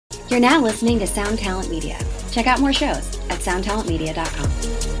You're now listening to Sound Talent Media. Check out more shows at soundtalentmedia.com.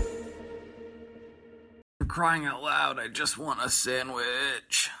 For crying out loud, I just want a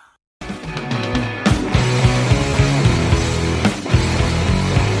sandwich.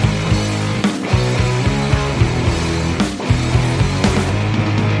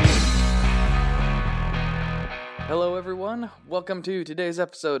 Hello everyone, welcome to today's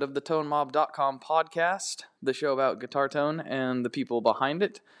episode of the ToneMob.com podcast, the show about guitar tone and the people behind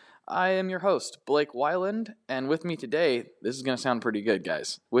it. I am your host, Blake Weiland, and with me today, this is going to sound pretty good,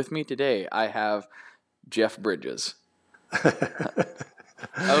 guys. With me today, I have Jeff Bridges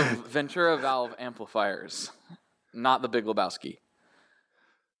of Ventura Valve Amplifiers, not the Big Lebowski.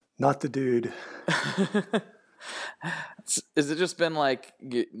 Not the dude. Has it just been like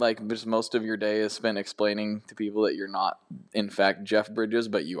just most of your day is spent explaining to people that you're not, in fact, Jeff Bridges,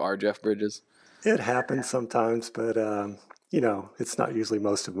 but you are Jeff Bridges? It happens sometimes, but, it's not usually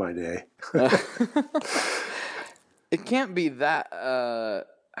most of my day. It can't be that,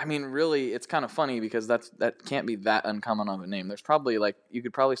 really, it's kind of funny because that can't be that uncommon of a name. There's probably, you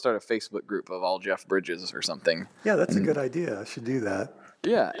could probably start a Facebook group of all Jeff Bridges or something. Yeah, that's a good idea. I should do that.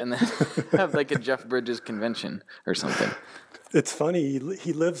 Yeah, and then have a Jeff Bridges convention or something. It's funny.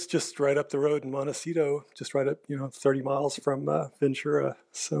 He lives just right up the road in Montecito, just right up, 30 miles from Ventura.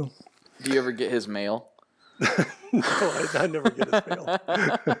 So, do you ever get his mail? No, I never get his mail.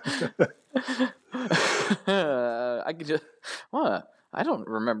 I don't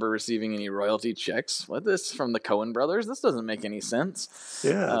remember receiving any royalty checks. What, this from the Coen brothers? This doesn't make any sense.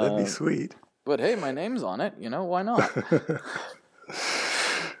 Yeah, that'd be sweet. But hey, my name's on it. Why not?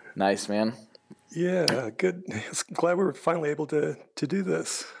 Nice, man. Yeah, good. Glad we were finally able to do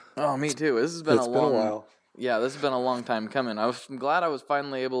this. Oh, me too. This has been a while. Yeah, this has been a long time coming. I'm glad I was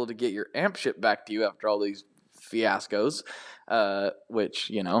finally able to get your amp shipped back to you after all these fiascos,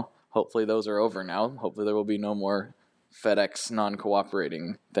 which, hopefully those are over now. Hopefully there will be no more FedEx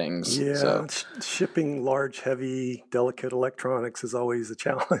non-cooperating things. Yeah, so. Shipping large, heavy, delicate electronics is always a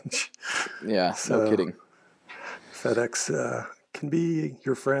challenge. Yeah, no kidding. FedEx can be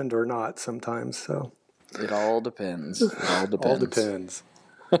your friend or not sometimes. So it all depends. All depends.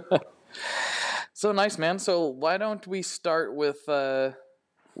 So nice, man. So why don't we start with kind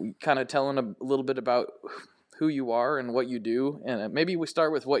of telling a little bit about who you are and what you do, and maybe we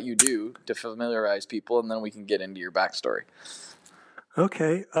start with what you do to familiarize people, and then we can get into your backstory.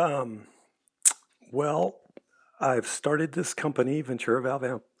 Okay. Well, I've started this company, Ventura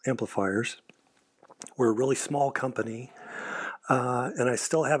Valve Amplifiers. We're a really small company, and I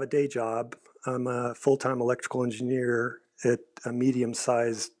still have a day job. I'm a full-time electrical engineer at a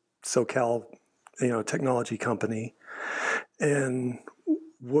medium-sized SoCal, technology company. And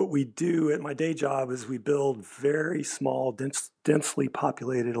what we do at my day job is we build very small, densely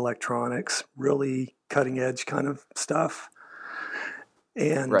populated electronics, really cutting-edge kind of stuff.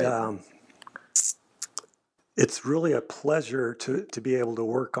 And right. It's really a pleasure to be able to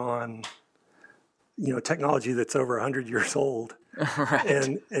work on, technology that's over 100 years old,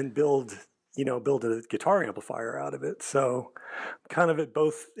 right. and build a guitar amplifier out of it. So kind of at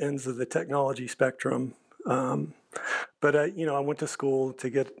both ends of the technology spectrum. But I went to school to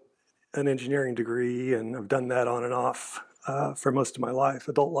get an engineering degree, and I've done that on and off for most of my life,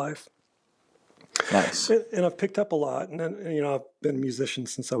 adult life. Nice. And I've picked up a lot, and then, I've been a musician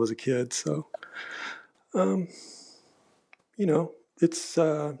since I was a kid. So, it's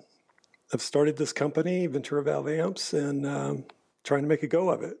I've started this company, Ventura Valve Amps, and trying to make a go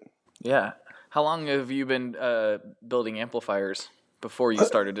of it. Yeah. How long have you been building amplifiers before you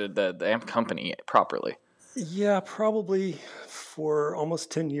started the amp company properly? Yeah, probably for almost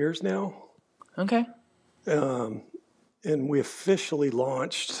 10 years now. Okay. And we officially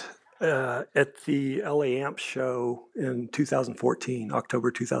launched at the LA Amp Show in 2014,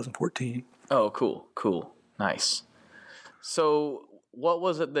 October 2014. Oh, cool. Nice. So what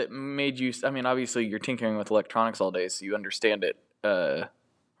was it that made you, obviously you're tinkering with electronics all day, so you understand it.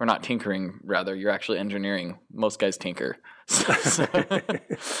 Or not tinkering, rather, you're actually engineering. Most guys tinker.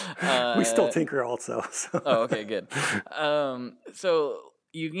 We still tinker also. So. Oh, okay, good. So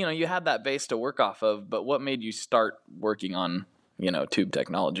you had that base to work off of, but what made you start working on, tube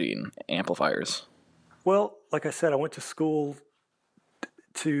technology and amplifiers? Well, like I said, I went to school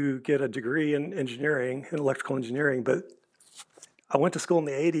to get a degree in engineering, in electrical engineering, but I went to school in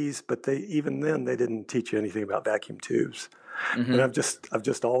the 80s, but even then they didn't teach you anything about vacuum tubes. Mm-hmm. And I've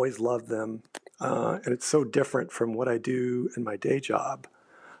just always loved them. And it's so different from what I do in my day job.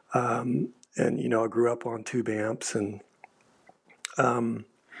 And, I grew up on tube amps, and I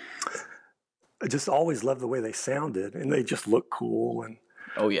just always loved the way they sounded, and they just look cool. And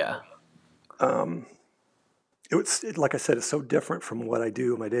Oh yeah. Like I said, it's so different from what I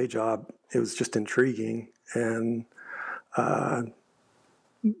do in my day job. It was just intriguing. And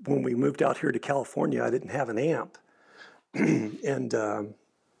when we moved out here to California, I didn't have an amp. And I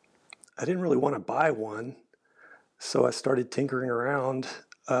didn't really want to buy one. So I started tinkering around.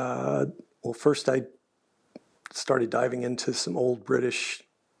 First I started diving into some old British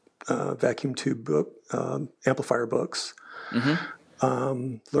vacuum tube amplifier books.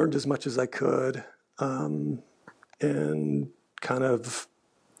 Learned as much as I could, and kind of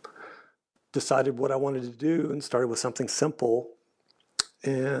decided what I wanted to do, and started with something simple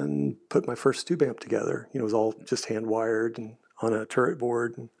and put my first tube amp together. It was all just hand wired and on a turret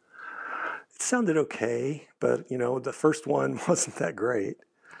board. And it sounded okay, but the first one wasn't that great.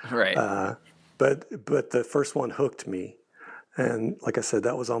 Right. But the first one hooked me. And like I said,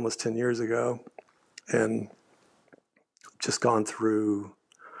 that was almost 10 years ago. And just gone through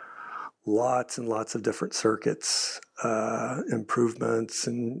lots and lots of different circuits, improvements,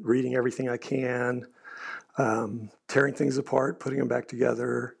 and reading everything I can, tearing things apart, putting them back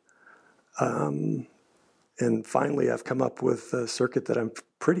together. And finally, I've come up with a circuit that I'm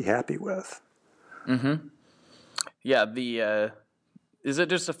pretty happy with. Yeah, is it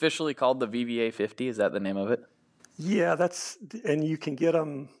just officially called the VVA 50? Is that the name of it? Yeah, and you can get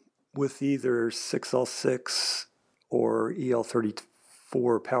them with either 6L6 or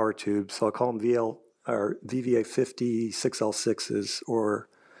EL34 power tubes. So I'll call them VVA 50 6L6s or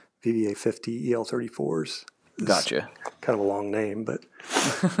VVA 50 EL34s. Gotcha. Kind of a long name, but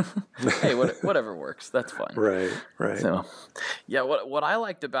hey, whatever works. That's fine. Right. So, yeah, what I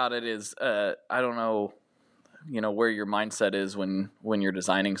liked about it is I don't know, where your mindset is when you're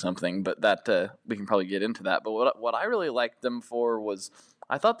designing something, but that we can probably get into that. But what I really liked them for was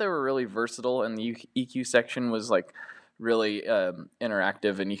I thought they were really versatile, and the EQ section was like really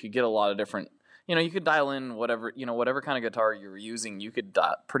interactive, and you could get a lot of different. You could dial in whatever kind of guitar you were using. You could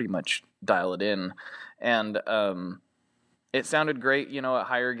pretty much dial it in, and it sounded great. At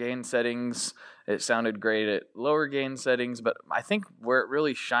higher gain settings. It sounded great at lower gain settings. But I think where it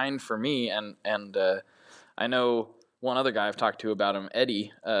really shined for me, and I know one other guy I've talked to about him,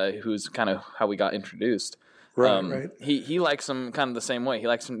 Eddie, who's kind of how we got introduced. Right. He likes them kind of the same way. He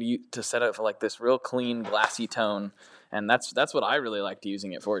likes them to set up for like this real clean, glassy tone, and that's what I really liked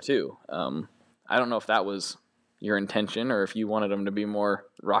using it for too. I don't know if that was your intention or if you wanted them to be more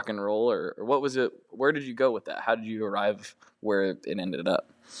rock and roll or what was it? Where did you go with that? How did you arrive where it ended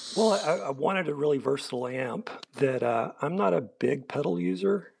up? Well, I wanted a really versatile amp that I'm not a big pedal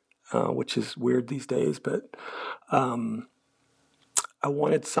user. Which is weird these days, but I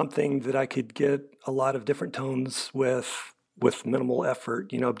wanted something that I could get a lot of different tones with minimal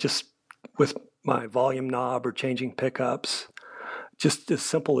effort, just with my volume knob or changing pickups, just as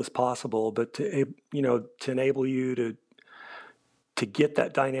simple as possible, but to enable you to get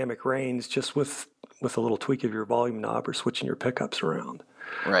that dynamic range just with a little tweak of your volume knob or switching your pickups around.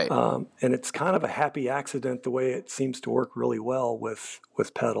 Right. And it's kind of a happy accident the way it seems to work really well with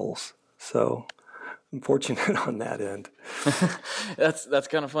pedals. So I'm fortunate on that end. That's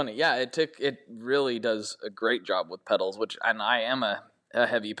kind of funny. Yeah, it really does a great job with pedals, and I am a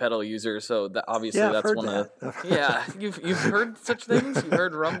heavy pedal user, so that obviously that's I've one heard of the Yeah, you've heard such things? You've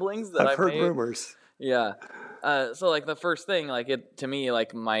heard rumblings that I've heard made? Rumors. Yeah. So like the first thing, like it to me,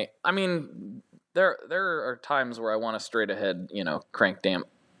 like there are times where I want a straight ahead, crank damp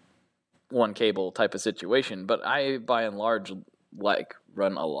one cable type of situation, but I by and large like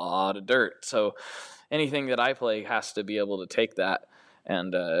run a lot of dirt. So anything that I play has to be able to take that,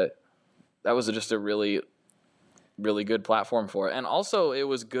 and that was just a really, really good platform for it. And also it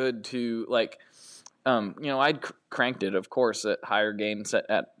was good to like, I'd cranked it, of course, at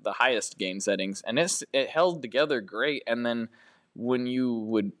at the highest gain settings, and it held together great. And then when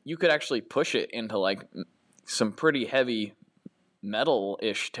you could actually push it into like some pretty heavy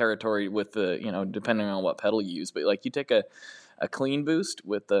metal-ish territory with the, depending on what pedal you use. But like you take a clean boost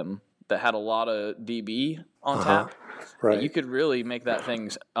with them that had a lot of dB on tap, right? You could really make that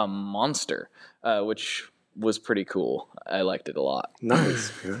thing a monster, which was pretty cool. I liked it a lot.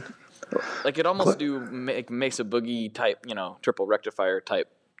 Nice, man. Like it almost makes a boogie type, triple rectifier type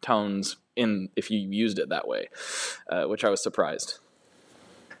tones if you used it that way, which I was surprised.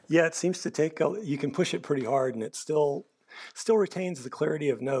 Yeah, it seems to you can push it pretty hard, and it still retains the clarity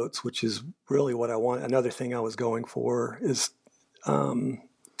of notes, which is really what I want. Another thing I was going for is,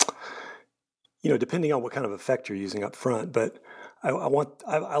 depending on what kind of effect you're using up front, but I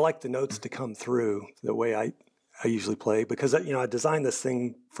like the notes to come through the way I usually play, because I designed this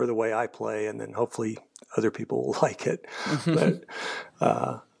thing for the way I play, and then hopefully other people will like it. But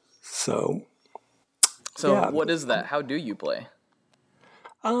so yeah. what is that? How do you play?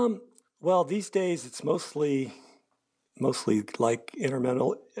 Well, these days it's mostly like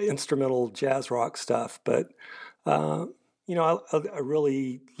instrumental jazz rock stuff. But I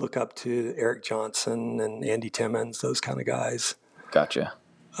really look up to Eric Johnson and Andy Timmons, those kind of guys. Gotcha.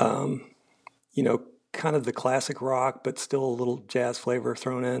 Kind of the classic rock, but still a little jazz flavor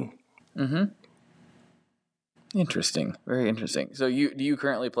thrown in. Mm-hmm. Interesting. Very interesting. So do you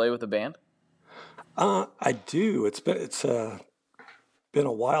currently play with a band? I do. It's been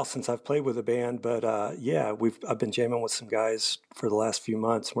a while since I've played with a band, but I've been jamming with some guys for the last few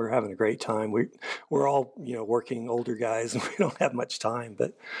months. We're having a great time. We're all working older guys, and we don't have much time.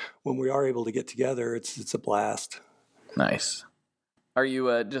 But when we are able to get together, it's a blast. Nice. Are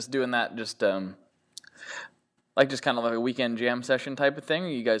you just doing that? Just just kind of like a weekend jam session type of thing? Are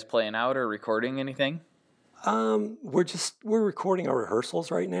you guys playing out or recording anything? We're recording our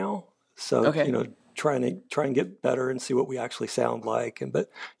rehearsals right now. So okay. Try and get better and see what we actually sound like. But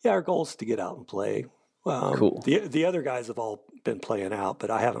our goal is to get out and play. Cool. The other guys have all been playing out,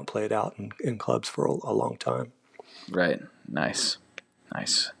 but I haven't played out in clubs for a long time. Right. Nice.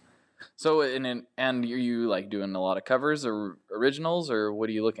 So and are you like doing a lot of covers or originals, or what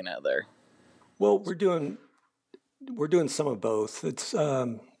are you looking at there? Well, we're doing some of both. It's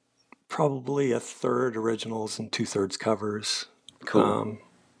probably a third originals and 2/3 covers. Cool.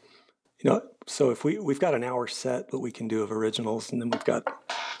 So if we've got an hour set that we can do of originals, and then we've got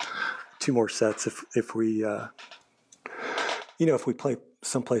 2 more sets if we play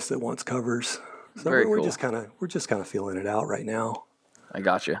someplace that wants covers. So Very we're cool. just kind of feeling it out right now. I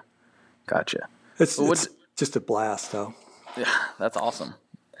gotcha. It's just a blast, though. Yeah, that's awesome.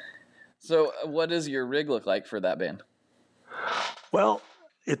 So what does your rig look like for that band? Well,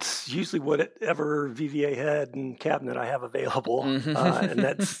 it's usually whatever VVA head and cabinet I have available, and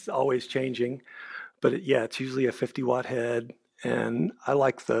that's always changing. But it's usually a 50-watt head, and I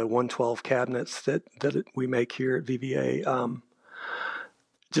like the 112 cabinets that we make here at VVA,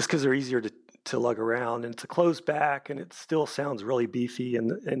 just because they're easier to lug around, and it's a closed back, and it still sounds really beefy,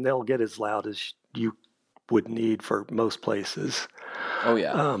 and they'll get as loud as you would need for most places. Oh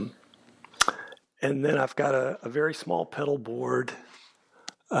yeah. And then I've got a very small pedal board.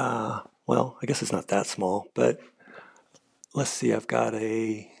 Well, I guess it's not that small, but let's see. I've got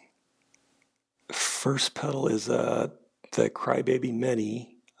a first pedal is the Crybaby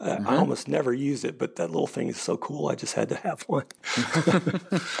Mini. I almost never use it, but that little thing is so cool. I just had to have one.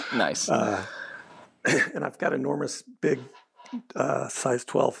 Nice. And I've got enormous big size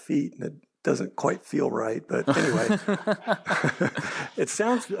 12 feet, and it doesn't quite feel right. But anyway, it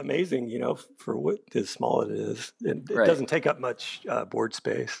sounds amazing, for what as small it is. It doesn't take up much board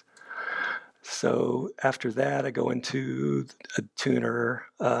space. So after that, I go into a tuner,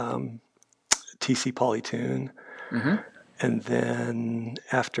 TC Polytune. Mm-hmm. And then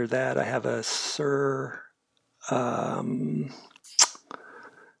after that, I have a Sir,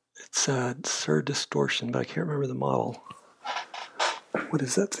 it's a Sir Distortion, but I can't remember the model. What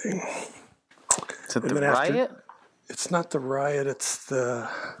is that thing? Is it the Riot? It's not the Riot, it's the,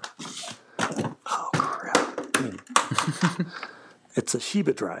 oh crap. It's a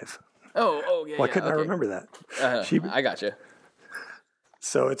Sheba Drive. Oh yeah. Why couldn't I remember that? I gotcha.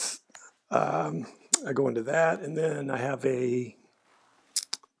 So it's, I go into that, and then I have a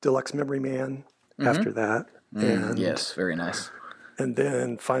Deluxe Memory Man after that. And yes, very nice. And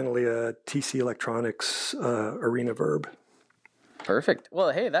then finally a TC Electronics Arena Verb. Perfect.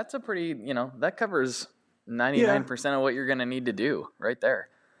 Well, hey, that's a pretty, that covers 99% of what you're going to need to do right there.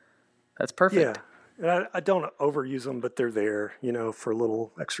 That's perfect. Yeah. And I don't overuse them, but they're there, for a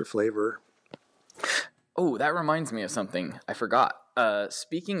little extra flavor. Oh, that reminds me of something. I forgot.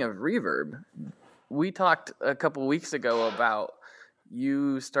 Speaking of reverb, we talked a couple weeks ago about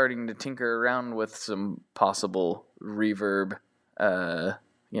you starting to tinker around with some possible reverb,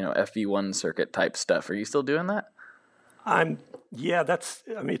 FV1 circuit type stuff. Are you still doing that?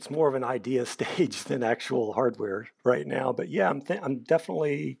 It's more of an idea stage than actual hardware right now. But yeah, I'm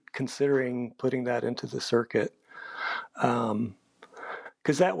definitely considering putting that into the circuit.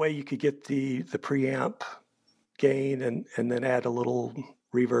 Because that way you could get the preamp gain and then add a little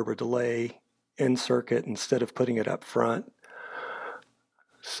reverb or delay in circuit instead of putting it up front.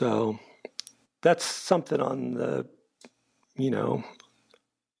 So that's something on the,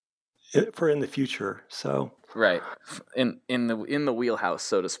 for in the future. So right, in the wheelhouse,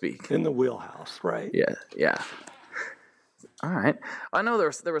 so to speak. In the wheelhouse, right? Yeah. All right. I know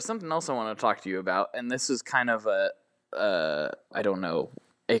there was something else I want to talk to you about, and this is kind of I don't know,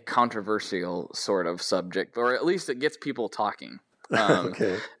 a controversial sort of subject, or at least it gets people talking.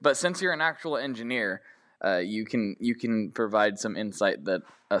 Okay. But since you're an actual engineer, you can provide some insight that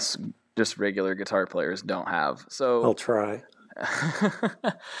us just regular guitar players don't have. So I'll try.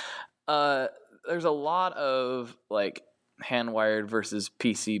 There's a lot of like hand wired versus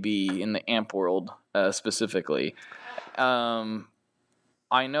PCB in the amp world, specifically.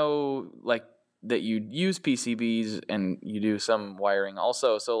 I know like that you use PCBs and you do some wiring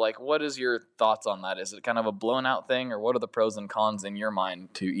also. So like, what is your thoughts on that? Is it kind of a blown out thing, or what are the pros and cons in your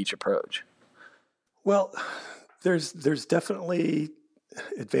mind to each approach? Well, there's definitely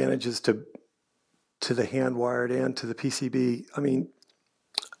advantages to the hand wired and to the PCB. I mean,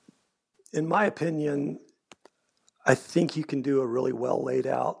 in my opinion, I think you can do a really well laid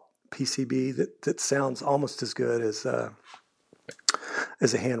out PCB that sounds almost as good as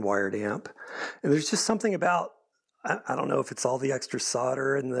a hand wired amp. And there's just something about, I don't know if it's all the extra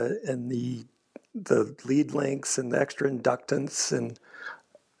solder and the lead links and the extra inductance, and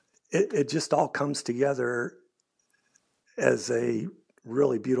it just all comes together as a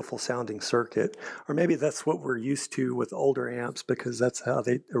really beautiful sounding circuit. Or maybe that's what we're used to with older amps because that's how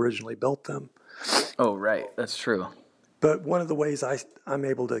they originally built them. Oh, right. That's true. But one of the ways I'm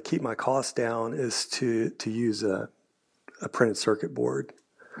able to keep my costs down is to use a printed circuit board.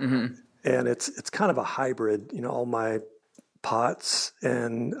 Mm-hmm. And it's kind of a hybrid. You know, all my pots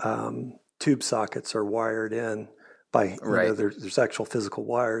and tube sockets are wired in by, Right. you know, there's actual physical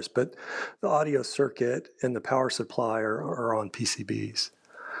wires, but the audio circuit and the power supply are on PCBs.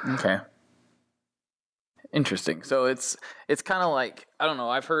 Okay. Interesting. So it's kind of like, I don't know,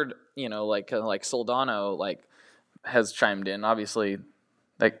 I've heard, you know, like Soldano like has chimed in. Obviously,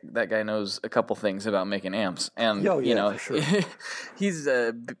 that guy knows a couple things about making amps, and you know, for sure. he's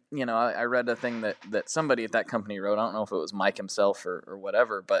you know, I read a thing that somebody at that company wrote. I don't know if it was Mike himself or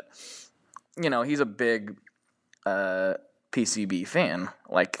whatever, but you know, he's a big PCB fan.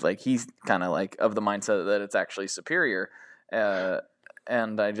 Like he's kind of like of the mindset that it's actually superior.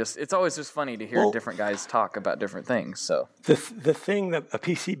 And it's always just funny to hear different guys talk about different things. So the thing that a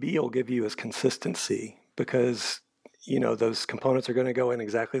PCB will give you is consistency, because you know those components are going to go in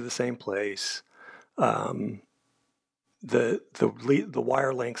exactly the same place. The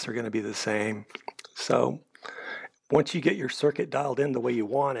wire lengths are going to be the same. So once you get your circuit dialed in the way you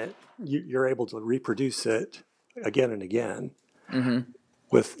want it, you're able to reproduce it again and again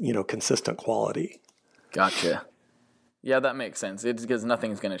with, you know, consistent quality. Gotcha. Yeah, that makes sense. It's because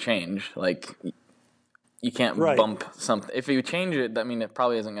nothing's going to change. Like, you can't bump something. If you change it, I mean, it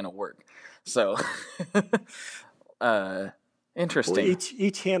probably isn't going to work. So, interesting. Well,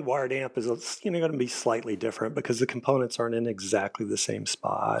 each hand-wired amp is, you know, going to be slightly different because the components aren't in exactly the same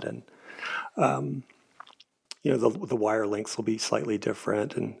spot, and you know, the wire lengths will be slightly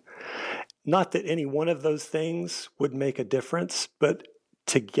different. And not that any one of those things would make a difference, but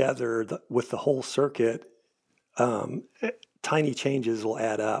together with the whole circuit, tiny changes will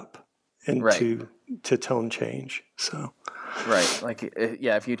add up into to tone change. So, right, like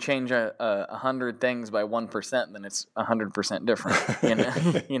yeah, if you change 100 things by 1%, then it's 100% different. You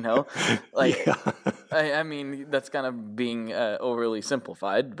know, you know, like yeah. I mean, that's kind of being overly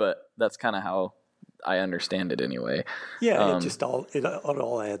simplified, but that's kind of how I understand it anyway. Yeah, it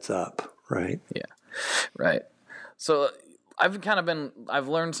all adds up, right? Yeah, right. So I've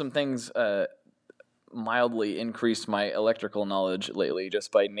learned some things. Mildly increased my electrical knowledge lately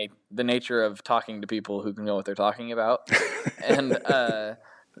just by the nature of talking to people who can know what they're talking about. And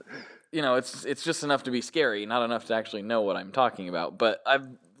you know, it's just enough to be scary, not enough to actually know what I'm talking about. But I've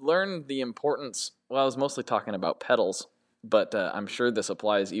learned the importance. Well, I was mostly talking about pedals, but I'm sure this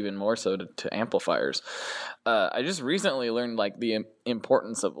applies even more so to amplifiers. I just recently learned like the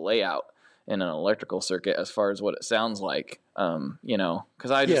importance of layout in an electrical circuit as far as what it sounds like. You know,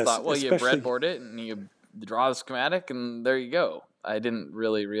 because I just thought, well, you breadboard it and you draw the schematic and there you go. I didn't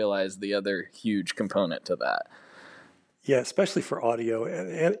really realize the other huge component to that. Yeah, especially for audio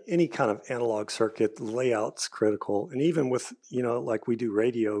and any kind of analog circuit, the layout's critical. And even with, you know, like we do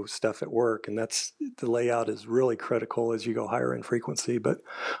radio stuff at work, and the layout is really critical as you go higher in frequency. But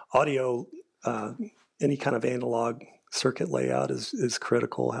audio, any kind of analog circuit layout is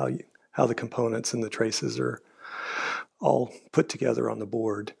critical. How the components and the traces are all put together on the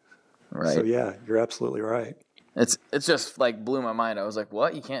board. Right. So yeah, you're absolutely right. It's just like blew my mind. I was like,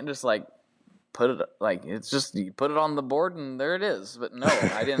 what? You can't just like put it like it's just you put it on the board and there it is. But no,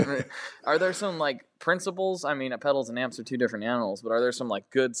 I didn't. Are there some like principles? I mean, pedals and amps are two different animals, but are there some like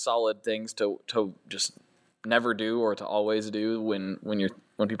good solid things to just never do or to always do when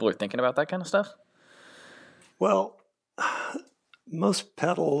people are thinking about that kind of stuff? Well, Most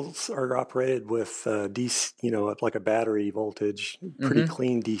pedals are operated with DC, like a battery voltage, pretty Mm-hmm.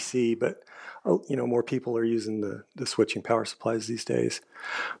 clean DC, but more people are using the switching power supplies these days.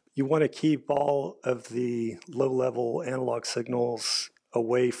 You want to keep all of the low-level analog signals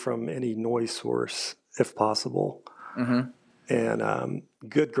away from any noise source if possible. Mm-hmm. And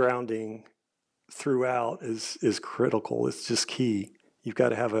good grounding throughout is critical. It's just key. You've got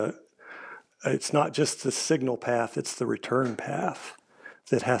to have it's not just the signal path, it's the return path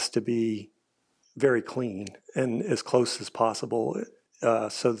that has to be very clean and as close as possible,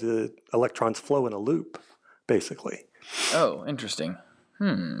 so the electrons flow in a loop, basically. Oh, interesting.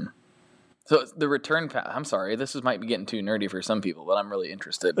 So the return path. I'm sorry, might be getting too nerdy for some people, but I'm really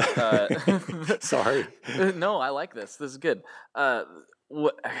interested. Sorry. No, I like this. This is good.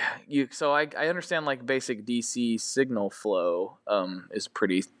 What you? So I understand like basic DC signal flow is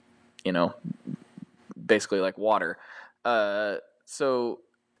pretty, basically like water. So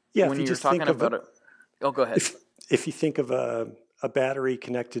Yeah, when if you you're just talking think of about it, oh, go ahead. if you think of a battery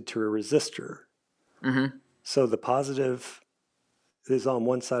connected to a resistor, Mm-hmm. so the positive is on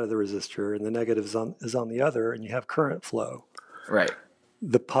one side of the resistor and the negative is on the other, and you have current flow. Right.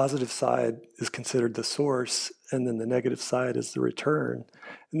 The positive side is considered the source, and then the negative side is the return.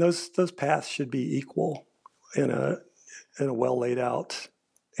 And those paths should be equal in a well laid out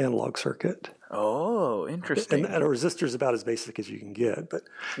analog circuit. Oh, interesting. And a resistor is about as basic as you can get, but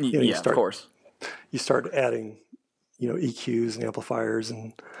Yeah, of course. You start adding EQs and amplifiers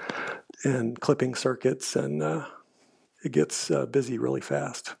and clipping circuits, and it gets busy really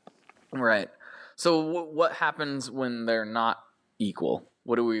fast. Right. So what happens when they're not equal?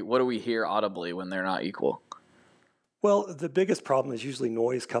 What do we hear audibly when they're not equal? Well, the biggest problem is usually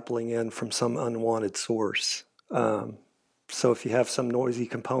noise coupling in from some unwanted source. So if you have some noisy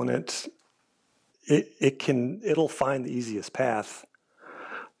component, it'll find the easiest path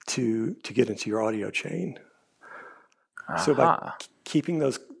to get into your audio chain. So by keeping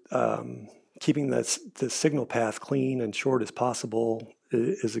keeping the signal path clean and short as possible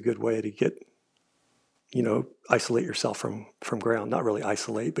is a good way to get, isolate yourself from ground. Not really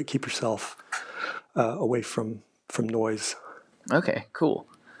isolate, but keep yourself away from noise. Okay, cool.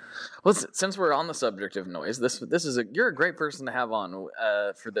 Well, since we're on the subject of noise, this is you're a great person to have on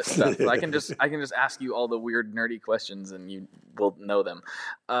for this stuff. I can just ask you all the weird nerdy questions and you will know them.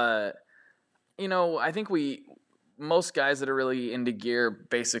 I think most guys that are really into gear,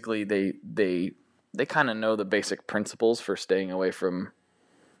 basically they kind of know the basic principles for staying away from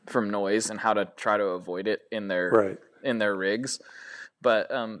noise and how to try to avoid it in their rigs.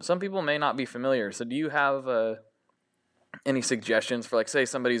 But some people may not be familiar. So do you have any suggestions for, like, say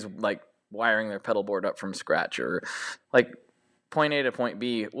somebody's like wiring their pedal board up from scratch, or like point A to point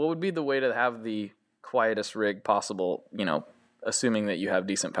B, what would be the way to have the quietest rig possible, assuming that you have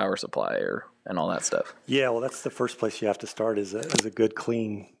decent power supply and all that stuff? Yeah, well, that's the first place you have to start is a good,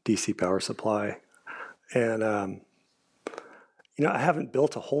 clean DC power supply. And, I haven't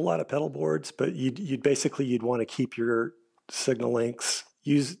built a whole lot of pedal boards, but you'd want to keep your signal links,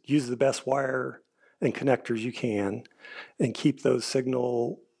 use the best wire and connectors you can, and keep those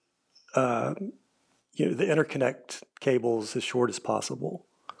signal, the interconnect cables as short as possible.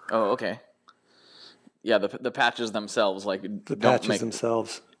 Oh, okay. Yeah, the patches themselves, like the patches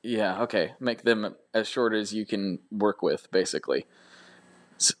themselves. Yeah, okay. Make them as short as you can work with, basically.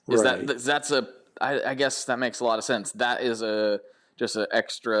 I guess that makes a lot of sense. That is just an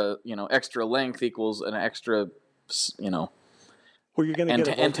extra, extra length equals an extra, Well, you're going to get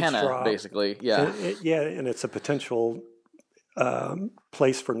a voltage antenna, drop, basically. Yeah. And it's a potential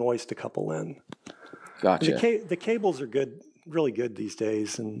place for noise to couple in. Gotcha. The cables are good, really good these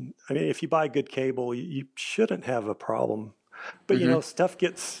days. And I mean, if you buy good cable, you shouldn't have a problem. But stuff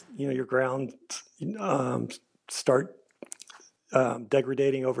gets, your ground start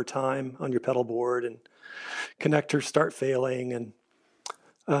degrading over time on your pedal board, and connectors start failing, and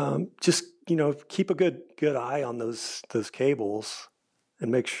just keep a good eye on those cables and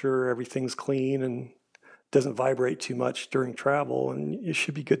make sure everything's clean and doesn't vibrate too much during travel, and you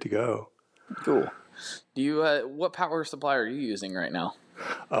should be good to go. Cool. Do you what power supply are you using right now?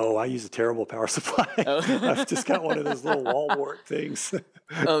 Oh, I use a terrible power supply. Oh. I've just got one of those little wall wart things.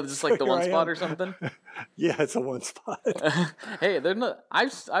 Oh, just like the one spot or something? Yeah, it's a one spot. Hey, they're not.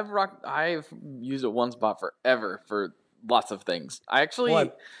 I've used a one spot forever for lots of things. I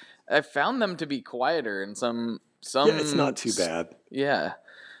found them to be quieter in some. Yeah, it's not too bad. Yeah,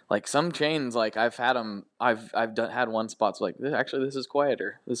 like some chains, like I've had them. I've had one spots like actually this is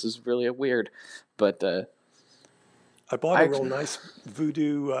quieter. This is really weird, but. I bought a real nice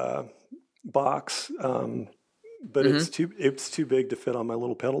Voodoo box but it's too big to fit on my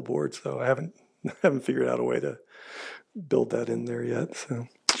little pedal board, so I haven't figured out a way to build that in there yet. So.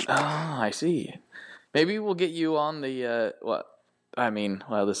 Oh, I see. Maybe we'll get you on the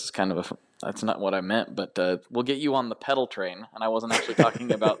this is kind of that's not what I meant, but we'll get you on the pedal train. And I wasn't actually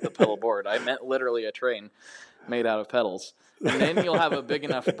talking about the pedal board. I meant literally a train made out of pedals. And then you'll have a big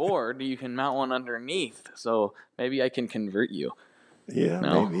enough board you can mount one underneath. So maybe I can convert you. Yeah,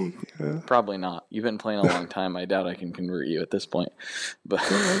 No? maybe. Probably not. You've been playing a long time. I doubt I can convert you at this point. But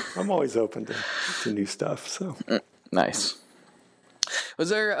I'm always open to new stuff. So nice. Was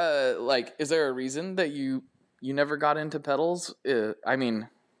there is there a reason that you never got into pedals?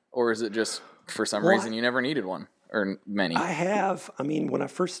 Or is it just for some reason you never needed one or many? I have. I mean, when I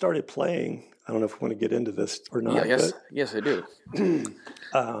first started playing, I don't know if we want to get into this or not. Yeah, yes, I do.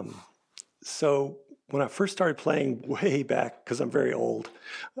 So when I first started playing way back, because I'm very old.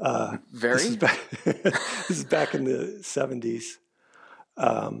 Very? This is back in the 70s.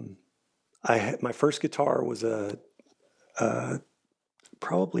 My first guitar was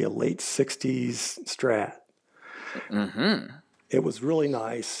probably a late 60s Strat. Mm-hmm. It was really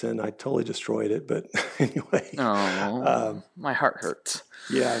nice, and I totally destroyed it. But anyway. Oh, my heart hurts.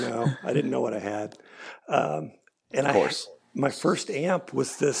 Yeah, I know. I didn't know what I had. And of course. My first amp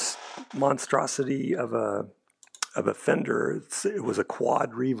was this monstrosity of a Fender. It was a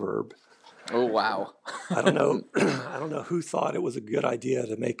quad reverb. Oh, wow. I don't know who thought it was a good idea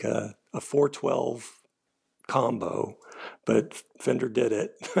to make a 412 combo, but Fender did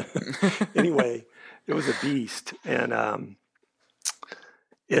it. Anyway, it was a beast, and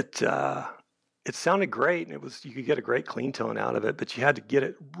it sounded great, and you could get a great clean tone out of it, but you had to get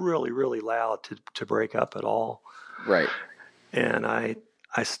it really, really loud to break up at all. Right. And I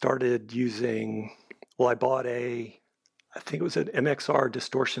started using. Well, I bought I think it was an MXR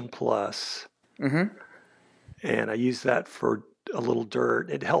Distortion Plus, and I used that for a little dirt.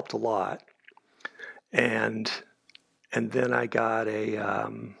 It helped a lot, and then I got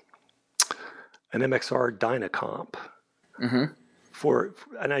an MXR Dynacomp.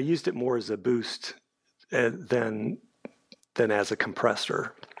 And I used it more as a boost than as a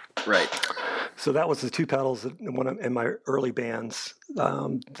compressor. Right. So that was the two pedals in my early bands.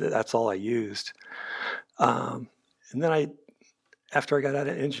 That's all I used. And then after I got out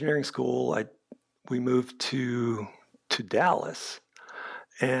of engineering school, we moved to Dallas,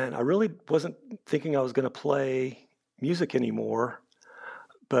 and I really wasn't thinking I was going to play music anymore,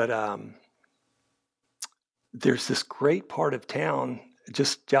 but there's this great part of town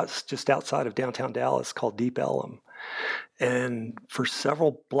just outside of downtown Dallas called Deep Ellum. And for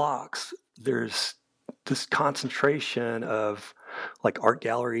several blocks, there's this concentration of like art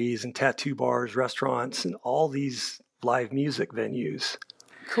galleries and tattoo bars, restaurants, and all these live music venues.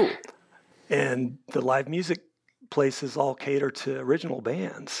 Cool. And the live music places all cater to original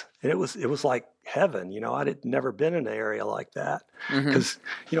bands. And it was like heaven, I'd never been in an area like that. Because,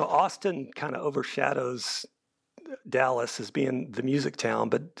 Austin kind of overshadows Dallas as being the music town,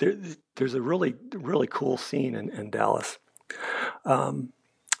 but there's a really, really cool scene in Dallas.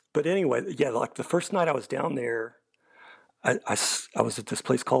 But anyway, yeah, like the first night I was down there, I was at this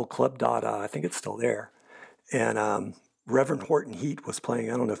place called Club Dada. I think it's still there. And Reverend Horton Heat was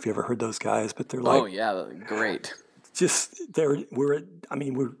playing. I don't know if you ever heard those guys, but they're like... Oh, yeah, great. We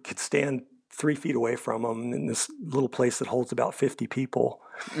could stand 3 feet away from them in this little place that holds about 50 people.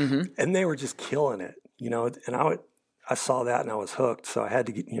 And they were just killing it, and I saw that and I was hooked. So I had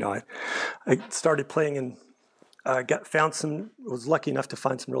to get, I started playing and was lucky enough to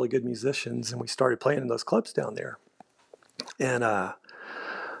find some really good musicians, and we started playing in those clubs down there. And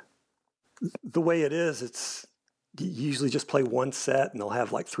the way it is, it's you usually just play one set, and they'll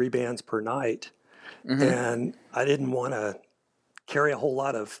have like 3 bands per night. And I didn't want to carry a whole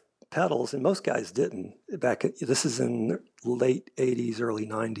lot of pedals, and most guys didn't. This is in the late 80s, early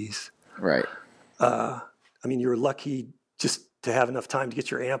 90s. Right. You were lucky just to have enough time to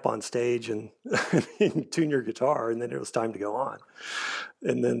get your amp on stage and tune your guitar, and then it was time to go on.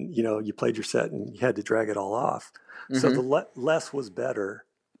 And then, you played your set and you had to drag it all off. So the less was better.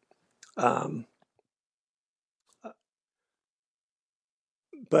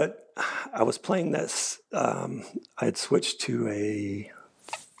 But I was playing this. I had switched to a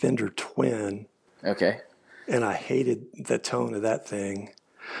Fender Twin. Okay. And I hated the tone of that thing.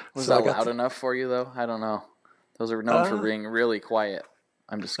 Was that loud enough for you, though? I don't know. Those are known for being really quiet.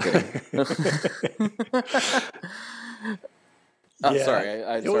 I'm just kidding. Sorry.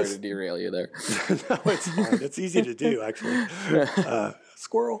 I'm sorry to derail you there. No, it's fine. It's easy to do, actually.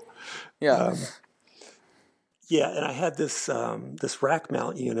 Squirrel. Yeah. Yeah, and I had this rack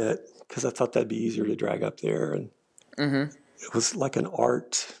mount unit because I thought that'd be easier to drag up there, and Mm-hmm. it was like an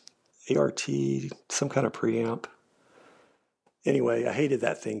ART, some kind of preamp. Anyway, I hated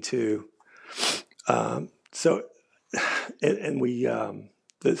that thing too. So, and we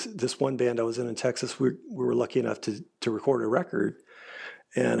this one band I was in Texas, we were lucky enough to record a record,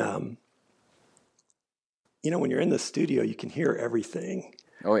 and when you're in the studio, you can hear everything.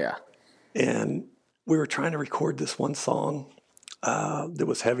 Oh yeah. And we were trying to record this one song that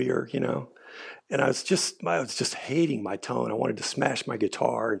was heavier, and I was just hating my tone. I wanted to smash my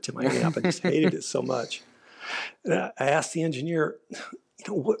guitar into my amp. I just hated it so much. And I asked the engineer,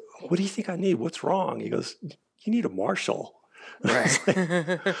 what do you think I need? What's wrong? He goes, you need a Marshall. Right.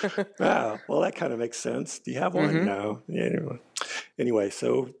 Oh, well, that kind of makes sense. Do you have one? Mm-hmm. No. Yeah, anyway,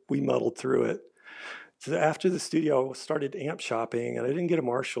 so we muddled through it. So after the studio, I started amp shopping, and I didn't get a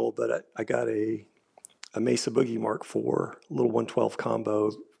Marshall, but I got a Mesa Boogie Mark IV, little 112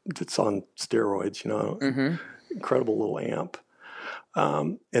 combo that's on steroids, Mm-hmm. incredible little amp.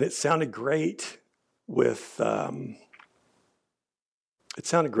 And it sounded great it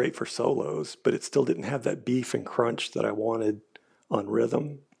sounded great for solos, but it still didn't have that beef and crunch that I wanted on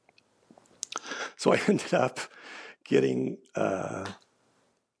rhythm. So I ended up getting a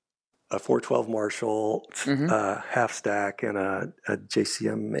 412 Marshall, Mm-hmm. half stack, and a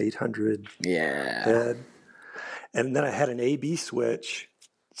JCM 800 Yeah. head. And then I had an A/B switch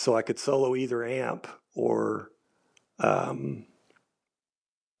so I could solo either amp or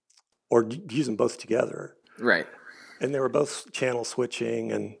use them both together. Right. And they were both channel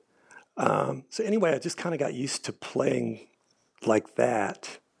switching. And so anyway, I just kind of got used to playing like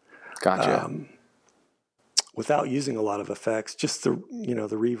that. Gotcha. Without using a lot of effects, just the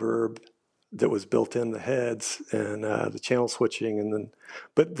reverb that was built in the heads and the channel switching,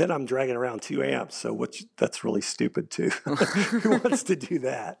 but then I'm dragging around 2 amps, so that's really stupid too. Who wants to do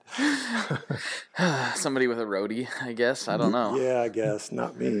that? Somebody with a roadie, I guess. I don't know. Yeah, I guess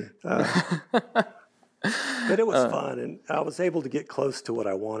not me. But it was fun, and I was able to get close to what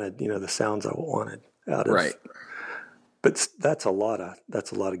I wanted. The sounds I wanted out of. Right. But that's a lot of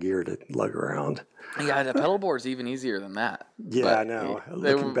gear to lug around. Yeah, the pedal board's even easier than that. Yeah, but I know.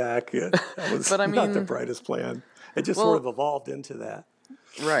 Looking back, that was but I not the mean, brightest plan. It just sort of evolved into that.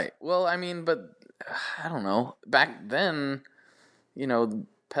 Right. Well, I mean, but I don't know. Back then,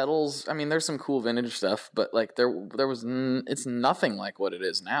 pedals. I mean, there's some cool vintage stuff, but like there was. It's nothing like what it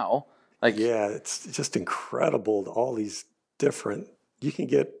is now. Like, yeah, it's just incredible. All these different. You can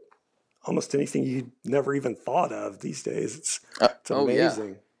get almost anything you never even thought of these days. It's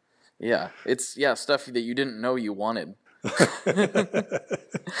amazing. Yeah, it's stuff that you didn't know you wanted. I didn't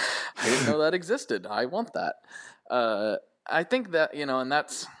know that existed. I want that. I think that and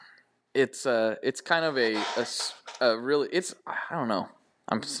it's kind of a really I don't know.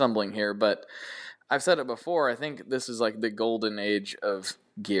 I'm stumbling here, but I've said it before. I think this is like the golden age of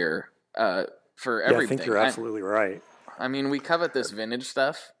gear for everything. I think you're absolutely right. I mean, we covet this vintage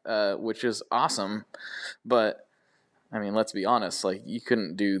stuff, which is awesome, but I mean, let's be honest. Like, you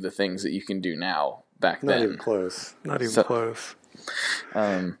couldn't do the things that you can do now back then. Not even close. Not even close.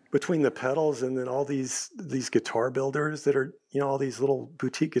 Between the pedals and then all these guitar builders that are, all these little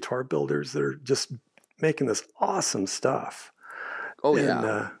boutique guitar builders that are just making this awesome stuff. Oh,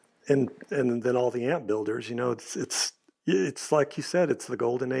 and, and then all the amp builders, it's like you said, it's the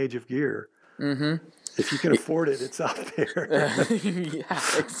golden age of gear. Mm-hmm. If you can afford it, it's out there. Yeah,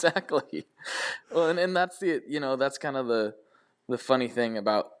 exactly. Well, and that's that's kind of the funny thing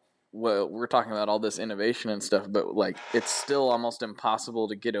about what we're talking about, all this innovation and stuff, but like it's still almost impossible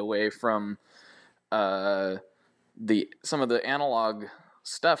to get away from some of the analog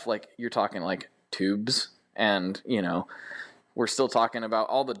stuff. Like you're talking like tubes, and we're still talking about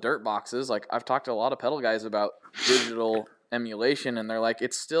all the dirt boxes. Like I've talked to a lot of pedal guys about digital emulation, and they're like,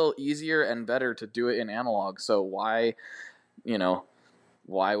 it's still easier and better to do it in analog. So why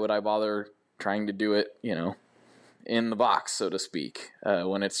would I bother trying to do it, in the box, so to speak,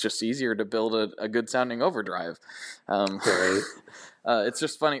 when it's just easier to build a good sounding overdrive. Right. It's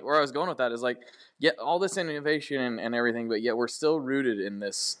just funny. Where I was going with that is like, all this innovation and everything, but yet we're still rooted in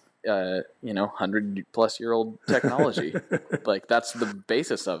this 100-plus-year-old technology. Like that's the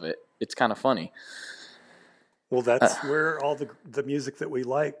basis of it. It's kind of funny. Well, that's where all the music that we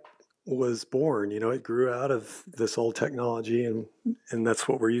like was born. It grew out of this old technology, and that's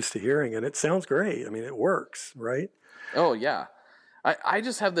what we're used to hearing. And it sounds great. I mean, it works, right? Oh, yeah. I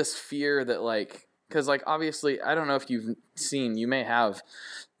just have this fear that, like, because, like, obviously, I don't know if you've seen, you may have,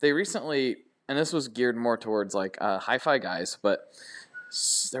 they recently, and this was geared more towards, like, hi-fi guys, but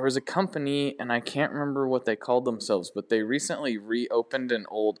there was a company, and I can't remember what they called themselves, but they recently reopened an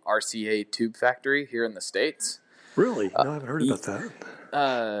old RCA tube factory here in the States. Really? No, I haven't heard about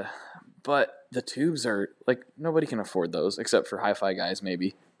that. But the tubes are, like, nobody can afford those except for hi-fi guys,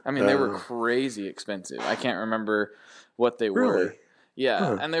 maybe. I mean, they were crazy expensive. I can't remember what they were. Really? Yeah,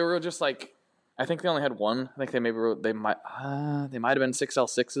 Huh. and they were just like, I think they only had one. I think they might have been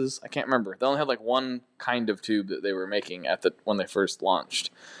 6L6s. I can't remember. They only had like one kind of tube that they were making when they first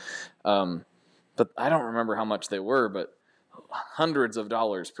launched. But I don't remember how much they were, but hundreds of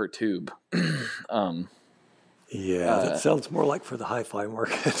dollars per tube. That sounds more like for the hi-fi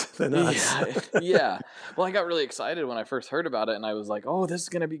market than us. Yeah. Well, I got really excited when I first heard about it, and I was like, "Oh, this is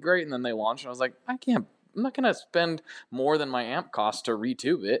gonna be great!" And then they launched, and I was like, I'm not gonna spend more than my amp cost to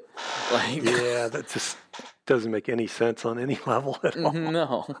retube it. Like, yeah, that just doesn't make any sense on any level at all.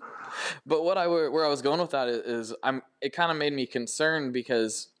 No. But where I was going with that is it kind of made me concerned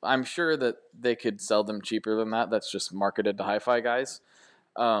because I'm sure that they could sell them cheaper than that. That's just marketed to hi-fi guys.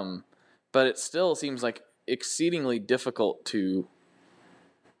 But it still seems like exceedingly difficult to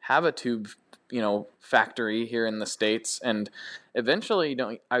have a tube, factory here in the States, and eventually,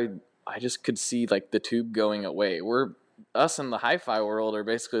 I just could see like the tube going away. Us in the hi-fi world are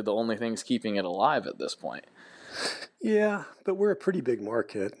basically the only things keeping it alive at this point. Yeah, but we're a pretty big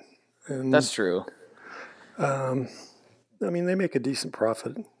market. And, that's true. I mean, they make a decent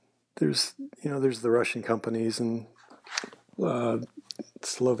profit. There's the Russian companies and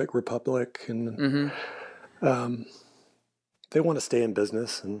Slovak Republic, and they want to stay in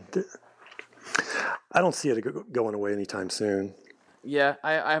business, and I don't see it going away anytime soon. Yeah,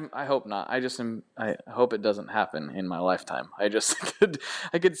 I hope not. I hope it doesn't happen in my lifetime. I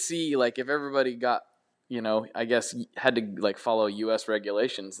could see, like, if everybody got, I guess had to like follow U.S.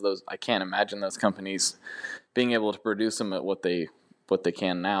 regulations. I can't imagine those companies being able to produce them at what they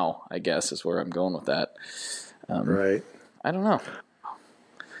can now. I guess is where I'm going with that. Right. I don't know.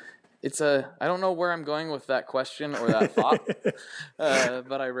 I don't know where I'm going with that question or that thought,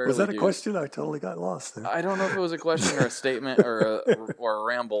 but I rarely do. Was that a question? I totally got lost there. I don't know if it was a question or a statement or a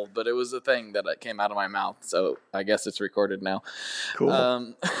ramble, but it was a thing that came out of my mouth, so I guess it's recorded now. Cool.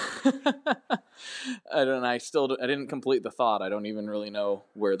 I didn't complete the thought. I don't even really know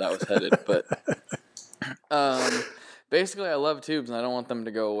where that was headed, but basically I love tubes and I don't want them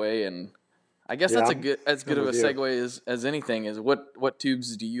to go away, and I guess that's as good of a segue as anything. Is what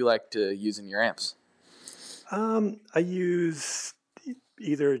tubes do you like to use in your amps? I use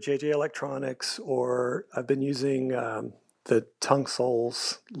either JJ Electronics, or I've been using the tongue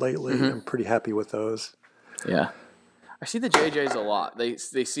soles lately. Mm-hmm. I'm pretty happy with those. Yeah, I see the JJs a lot. They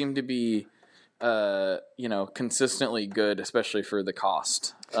seem to be consistently good, especially for the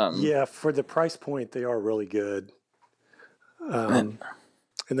cost. Yeah, for the price point, they are really good.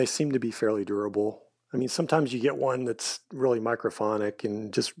 And they seem to be fairly durable. I mean, sometimes you get one that's really microphonic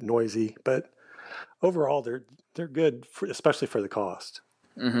and just noisy, but overall, they're good, especially for the cost.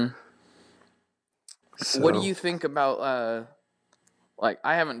 Mm-hmm. So, what do you think about,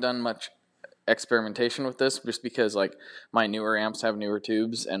 I haven't done much experimentation with this just because, like, my newer amps have newer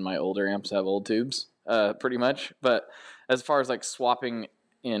tubes and my older amps have old tubes, pretty much. But as far as, like, swapping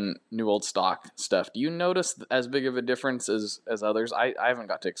in new old stock stuff, do you notice as big of a difference as others? I haven't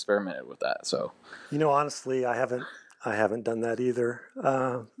got to experiment with that, so honestly, I haven't done that either.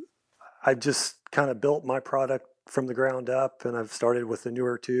 I've just kind of built my product from the ground up, and I've started with the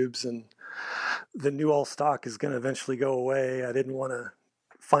newer tubes, and the new old stock is going to eventually go away. I didn't want to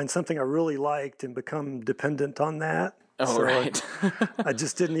find something I really liked and become dependent on that. Right. I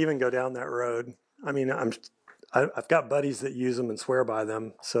just didn't even go down that road. I mean, I've got buddies that use them and swear by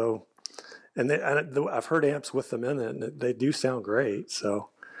them. So, and I've heard amps with them in it, and they do sound great. So,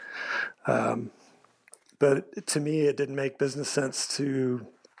 but to me, it didn't make business sense to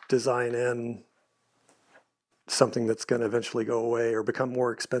design in something that's going to eventually go away or become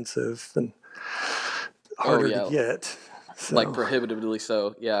more expensive and harder to get. So. Like prohibitively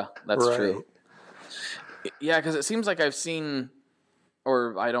so. Yeah, that's right. True. Yeah, because it seems like I've seen,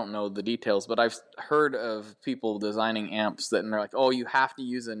 or I don't know the details, but I've heard of people designing amps that, and they're like, oh, you have to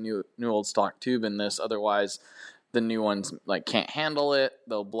use a new old stock tube in this, otherwise the new ones like can't handle it,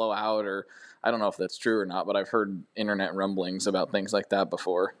 they'll blow out, or I don't know if that's true or not, but I've heard internet rumblings about things like that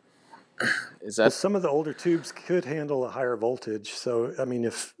before. Is that some of the older tubes could handle a higher voltage? So I mean,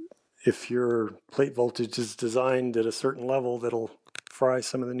 if your plate voltage is designed at a certain level that'll fry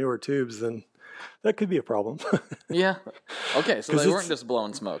some of the newer tubes, then that could be a problem. Yeah. Okay, so they weren't just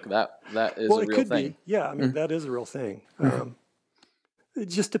blowing smoke. That is a real thing. Be. Yeah, I mean, that is a real thing. It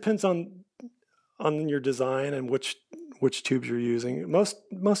just depends on your design and which which tubes you're using.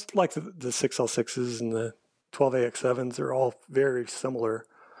 Most like the 6L6s and the 12AX7s are all very similar.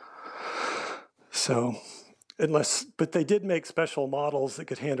 So but they did make special models that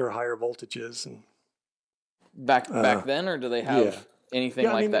could handle higher voltages. And back then, or do they have anything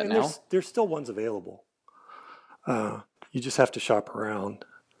like that now? There's still ones available. You just have to shop around.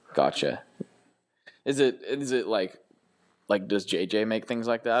 Gotcha. Is it like does JJ make things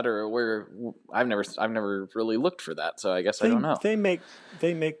like that, or where? I've never really looked for that, so I guess I don't know. They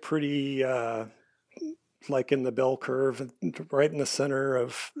make pretty like in the bell curve, right in the center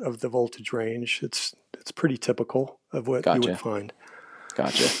of the voltage range. It's pretty typical of what you would find.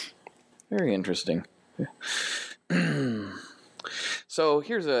 Gotcha. Very interesting. So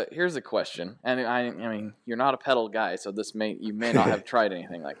here's a question, and I mean you're not a pedal guy, so you may not have tried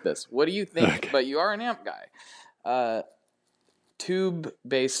anything like this. What do you think? Okay. But you are an amp guy.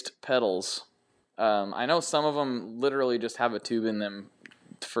 Tube-based pedals. I know some of them literally just have a tube in them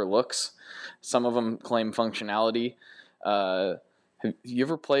for looks. Some of them claim functionality. Have you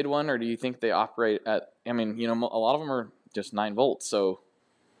ever played one, or do you think they operate at? I mean, a lot of them are just 9 volts. So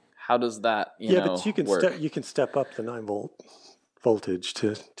how does that but you can work? You can step up the 9-volt voltage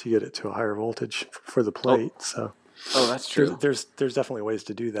to get it to a higher voltage for the plate. So that's true. There's definitely ways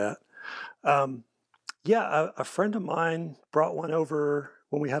to do that. A friend of mine brought one over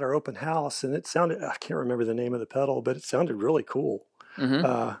when we had our open house, and it sounded, I can't remember the name of the pedal, but it sounded really cool.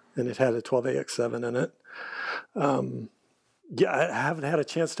 Mm-hmm. And it had a 12AX7 in it. I haven't had a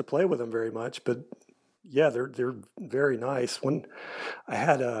chance to play with them very much, but they're very nice. When I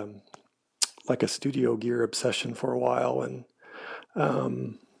had like a studio gear obsession for a while, and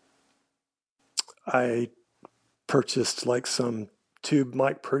I purchased like some tube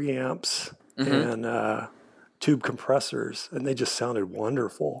mic preamps and tube compressors, and they just sounded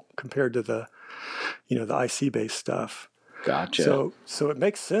wonderful compared to the IC based stuff. Gotcha. So it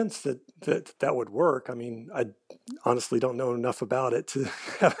makes sense that would work. I mean, I honestly don't know enough about it to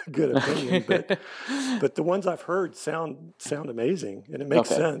have a good opinion, but the ones I've heard sound amazing, and it makes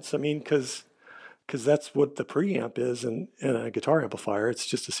sense. I mean, because that's what the preamp is in a guitar amplifier. It's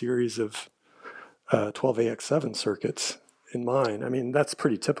just a series of 12AX7 circuits in mine. I mean, that's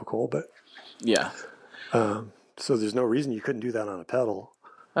pretty typical, but yeah. So there's no reason you couldn't do that on a pedal.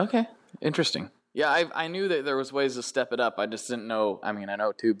 Okay, interesting. Yeah, I knew that there was ways to step it up. I just didn't know. I mean, I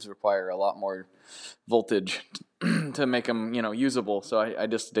know tubes require a lot more voltage to make them, usable. So I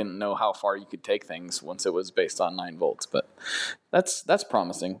just didn't know how far you could take things once it was based on 9 volts. But that's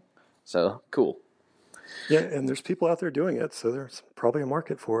promising. So cool. Yeah, and there's people out there doing it, so there's probably a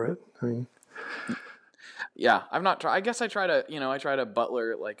market for it. I mean, yeah, I've not tried. I guess I tried a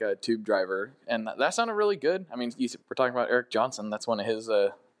Butler, like a tube driver, and that sounded really good. I mean, we're talking about Eric Johnson. That's one of his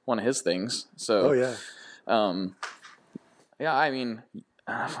things. So, I mean,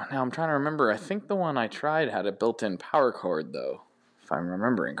 now I'm trying to remember. I think the one I tried had a built-in power cord, though, if I'm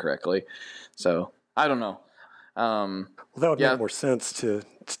remembering correctly. So I don't know. Well, that would make more sense to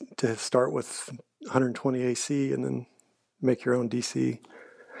start with 120 AC and then make your own DC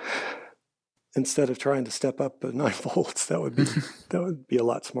instead of trying to step up at 9 volts. That would be a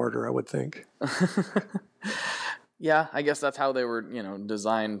lot smarter, I would think. Yeah, I guess that's how they were,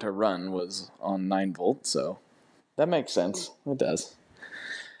 designed to run, was on 9 volts. So that makes sense. It does.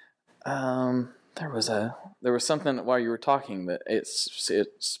 There was something while you were talking that it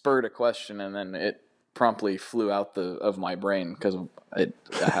spurred a question, and then it promptly flew out of my brain because that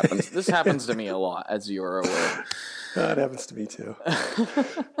happens. This happens to me a lot, as you are aware. That happens to me too.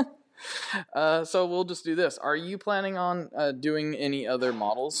 So we'll just do this. Are you planning on doing any other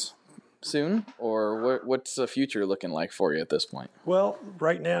models soon, or what's the future looking like for you at this point? Well,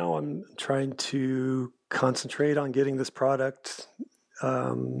 right now I'm trying to concentrate on getting this product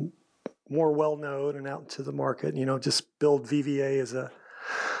more well-known and out into the market. Just build VVA as a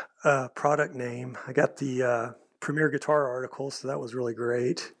product name. I got the Premier Guitar article, so that was really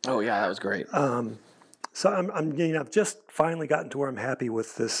great. Oh yeah, that was great. So I've just finally gotten to where I'm happy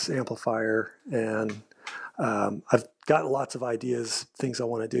with this amplifier, and I've got lots of ideas, things I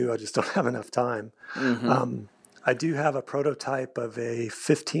want to do. I just don't have enough time. Mm-hmm. I do have a prototype of a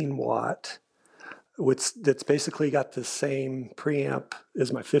 15 watt, that's basically got the same preamp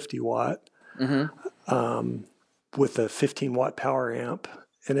as my 50 watt, with a 15 watt power amp,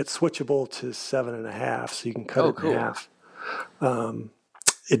 and it's switchable to 7.5, so you can cut it in half.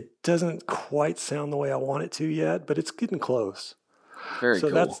 It doesn't quite sound the way I want it to yet, but it's getting close. Very cool.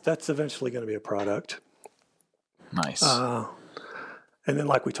 So that's eventually going to be a product. Nice. And then,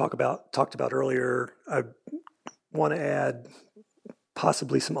 like we talked about earlier, I want to add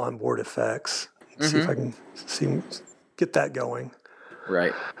possibly some onboard effects. See if I can get that going.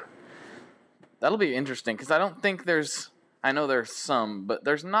 Right. That'll be interesting because I don't think I know there's some, but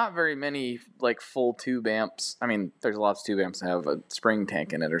there's not very many like full tube amps. I mean, there's lots of tube amps that have a spring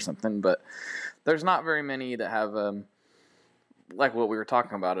tank in it or something, but there's not very many that have like what we were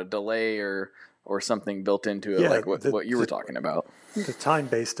talking about, a delay or something built into it, like what you were talking about. The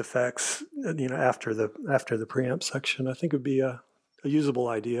time-based effects, after the preamp section, I think would be a usable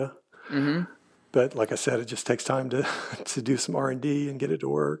idea. Mm-hmm. But like I said, it just takes time to do some R&D and get it to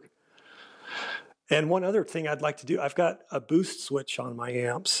work. And one other thing I'd like to do, I've got a boost switch on my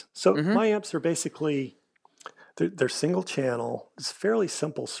amps. So my amps are basically, they're single channel. It's a fairly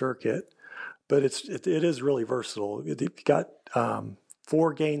simple circuit, but it is really versatile. You've got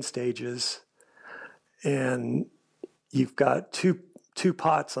 4 gain stages, and you've got two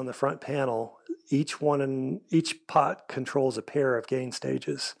pots on the front panel. Each pot controls a pair of gain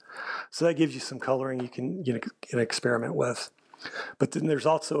stages. So that gives you some coloring you can experiment with. But then there's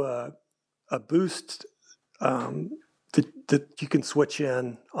also a boost that you can switch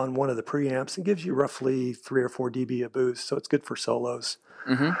in on one of the preamps. It gives you roughly 3 or 4 dB of boost, so it's good for solos.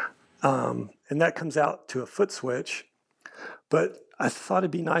 And that comes out to a foot switch. But I thought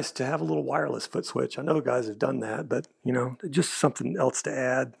it'd be nice to have a little wireless foot switch. I know guys have done that, but just something else to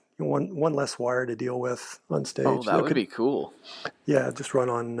add. One less wire to deal with on stage. Oh, that would be cool. Yeah, just run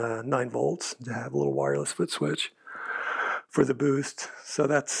on 9 volts to have a little wireless foot switch for the boost. So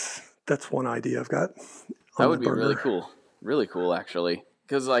that's one idea I've got. That would be really cool. Really cool, actually.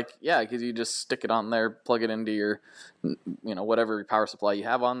 Because you just stick it on there, plug it into your, whatever power supply you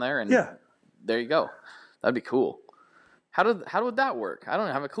have on there, and there you go. That'd be cool. How would that work? I don't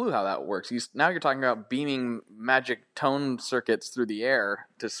have a clue how that works. Now you're talking about beaming magic tone circuits through the air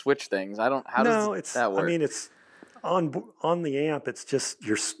to switch things. How does that work? I mean, it's on the amp. It's just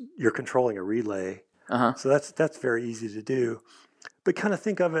you're controlling a relay. So that's very easy to do. But kind of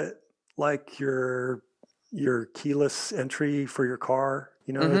think of it like your keyless entry for your car.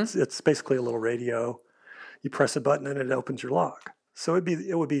 It's basically a little radio. You press a button and it opens your lock. So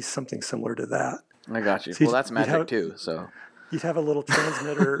it would be something similar to that. I got you. So well, that's magic too. So you'd have a little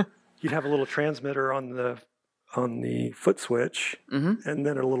transmitter. You'd have a little transmitter on the foot switch, and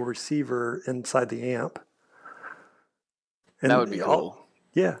then a little receiver inside the amp. And that would be cool.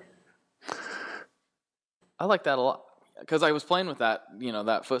 Yeah, I like that a lot because I was playing with that,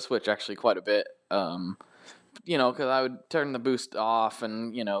 that foot switch actually quite a bit. Because I would turn the boost off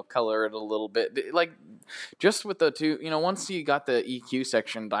and color it a little bit, like just with the two. Once you got the EQ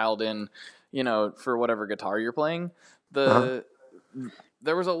section dialed in. For whatever guitar you're playing, there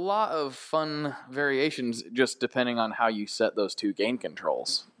was a lot of fun variations just depending on how you set those 2 gain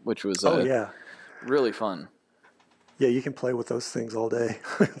controls, which was really fun. Yeah, you can play with those things all day.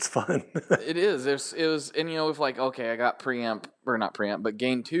 It's fun. It is. It was, and if I got not preamp, but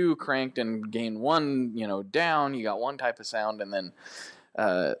gain 2 cranked and gain 1, down, you got one type of sound, and then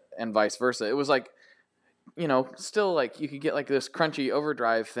and vice versa. It was still you could get this crunchy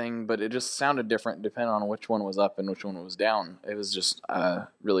overdrive thing, but it just sounded different depending on which one was up and which one was down. It was just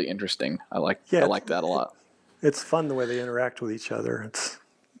really interesting. I liked that a lot. It's fun the way they interact with each other.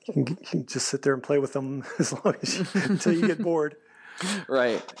 You can just sit there and play with them as long as until you get bored.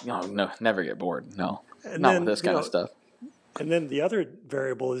 Right. No, never get bored. No, not with this kind of stuff. And then the other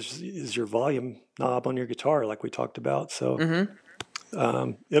variable is your volume knob on your guitar, like we talked about. So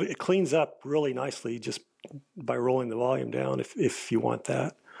it cleans up really nicely just by rolling the volume down if you want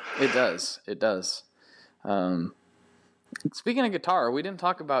that. It does. Speaking of guitar, I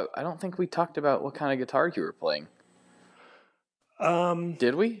don't think we talked about what kind of guitar you were playing.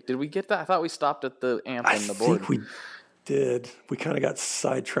 Did we? Did we get that? I thought we stopped at the amp and the board. I think we did. We kind of got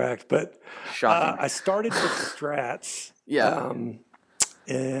sidetracked, but I started with Strats. Yeah.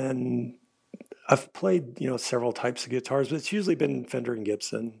 And I've played, several types of guitars, but it's usually been Fender and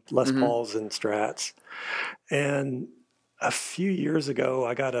Gibson, Les Pauls and Strats. And a few years ago,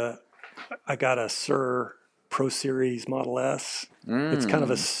 I got a Sir Pro Series Model S. It's kind of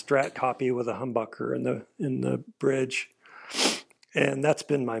a Strat copy with a humbucker in the bridge, and that's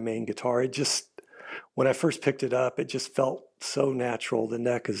been my main guitar. When I first picked it up, it just felt so natural. The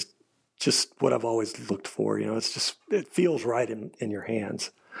neck is just what I've always looked for. It feels right in your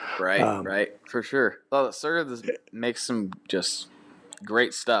hands. Right, for sure. Well, Sir makes some just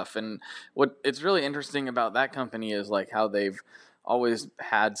great stuff, and what it's really interesting about that company is how they've always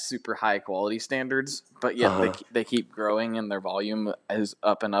had super high quality standards, but yet they keep growing and their volume is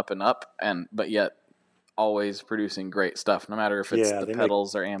up and up and up, but yet always producing great stuff, no matter if it's the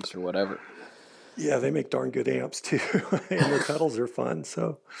pedals or amps or whatever. Yeah, they make darn good amps too, and their pedals are fun.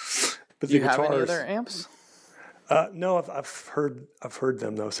 So, but do you have any other amps? No, I've heard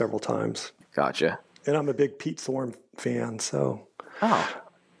them though several times, Gotcha. and I'm a big Pete Thorne fan, so Oh.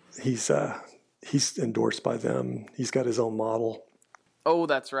 he's endorsed by them. He's got his own model, Oh,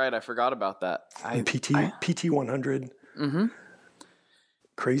 that's right. I forgot about that. and PT 100. Mm-hmm.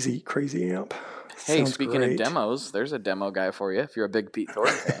 Crazy amp. Hey, Sounds speaking great. of demos, there's a demo guy for you if you're a big Pete Thorne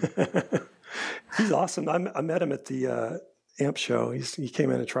fan. He's awesome. I met him at the amp show. He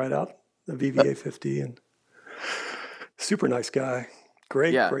came in and tried out the VVA 50, and super nice guy.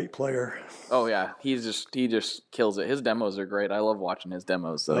 Great player. Oh yeah, he just kills it. His demos are great. I love watching his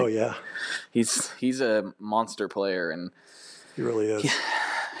demos. Oh yeah, he's a monster player, and he really is.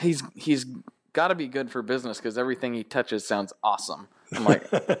 He's got to be good for business because everything he touches sounds awesome. I'm like,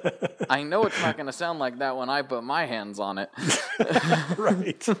 I know it's not going to sound like that when I put my hands on it.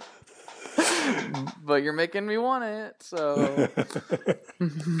 Right. But you're making me want it, so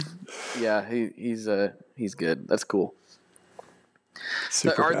yeah, he's good. That's cool.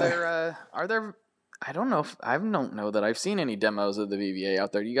 Super Are guy. there? I don't know I don't know that I've seen any demos of the VVA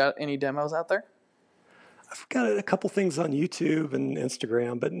out there. You got any demos out there? I've got a couple things on YouTube and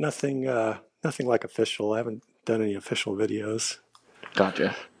Instagram, but nothing like official. I haven't done any official videos.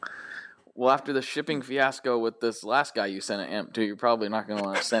 Gotcha. Well, after the shipping fiasco with this last guy you sent an amp to, you're probably not going to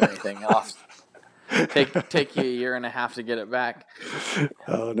want to send anything else. Take you a year and a half to get it back.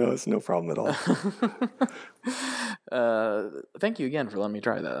 Oh no, it's no problem at all. Thank you again for letting me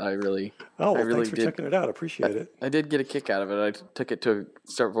try that. I really thanks for checking it out. Appreciate it. I did get a kick out of it. I took it to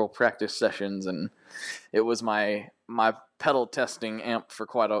several practice sessions, and it was my pedal testing amp for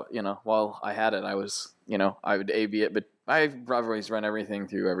quite a while I had it. I was I would A/B it, but I've always run everything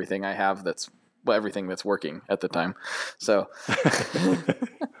through everything I have everything that's working at the time. So.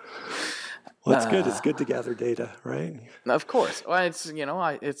 Well, it's good. It's good to gather data, right? Of course. Well, it's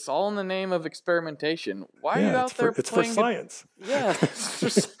it's all in the name of experimentation. Why are you out there it's playing? It's for science. Yeah,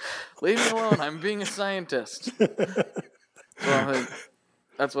 just leave me alone. I'm being a scientist. That's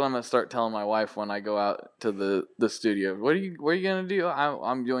what I'm gonna start telling my wife when I go out to the studio. What are you gonna do?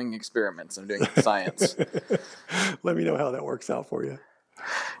 I'm doing experiments. I'm doing science. Let me know how that works out for you.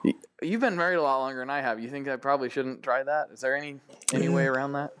 You've been married a lot longer than I have. You think I probably shouldn't try that? Is there any way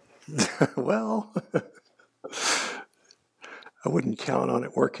around that? Well, I wouldn't count on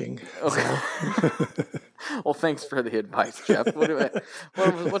it working. Okay. Well, thanks for the advice, Jeff.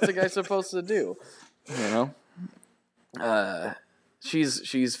 What's a guy supposed to do? She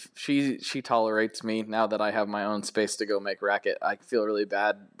tolerates me now that I have my own space to go make racket. I feel really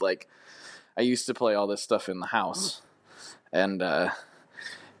bad. Like, I used to play all this stuff in the house, and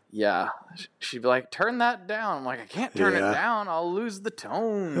yeah, she'd be like, "Turn that down." I'm like, "I can't turn it down. I'll lose the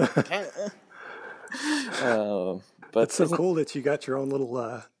tone." Can't. But it's so cool that you got your own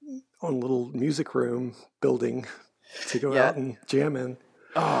little music room building to go out and jam in.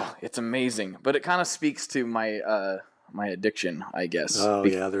 Oh, it's amazing. But it kind of speaks to my my addiction, I guess. Oh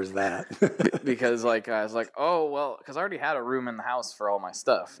yeah, there's that. Because I was like, oh well, because I already had a room in the house for all my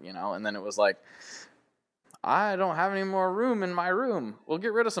stuff, and then it was like, I don't have any more room in my room. We'll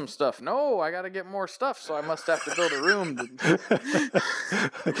get rid of some stuff. No, I got to get more stuff, so I must have to build a room.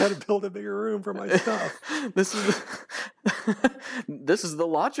 I got to build a bigger room for my stuff. This is the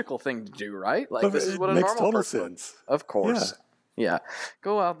logical thing to do, right? Like, this is what a makes normal total person would. sense. Of course. Yeah.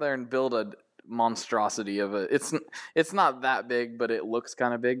 Go out there and build a monstrosity of a. It's not that big, but it looks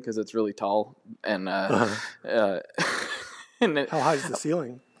kind of big because it's really tall and and how high is the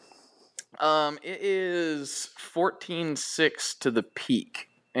ceiling? It is 14.6 to the peak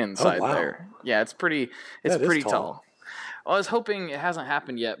inside there. Yeah, it's pretty tall. Well, I was hoping it hasn't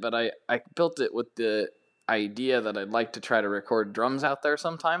happened yet, but I built it with the idea that I'd like to try to record drums out there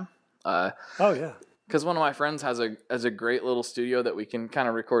sometime. Because one of my friends has a great little studio that we can kind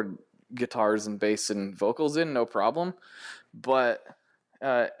of record guitars and bass and vocals in, no problem. But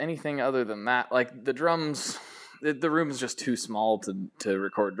anything other than that, like the drums. The room is just too small to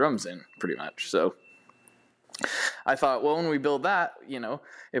record drums in, pretty much. So I thought, well, when we build that,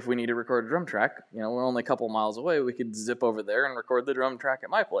 if we need to record a drum track, we're only a couple miles away, we could zip over there and record the drum track at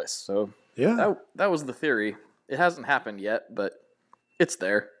my place. So that was the theory. It hasn't happened yet, but it's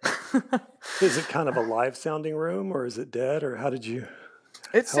there. Is it kind of a live sounding room, or is it dead, or how is it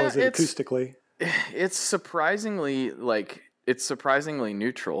acoustically? It's surprisingly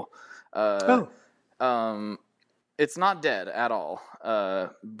neutral. It's not dead at all,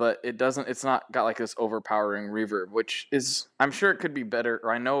 but it's not got like this overpowering reverb, which is, I'm sure it could be better,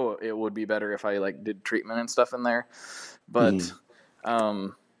 or I know it would be better if I did treatment and stuff in there, but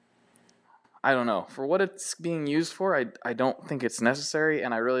I don't know. For what it's being used for, I don't think it's necessary,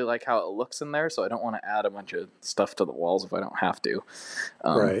 and I really like how it looks in there, so I don't want to add a bunch of stuff to the walls if I don't have to.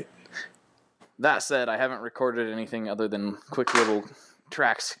 Right. That said, I haven't recorded anything other than quick little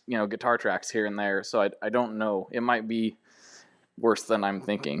tracks, guitar tracks here and there, so I don't know. It might be worse than I'm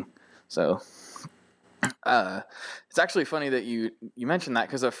thinking. So it's actually funny that you mentioned that,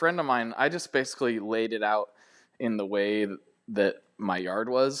 because a friend of mine, I just basically laid it out in the way that my yard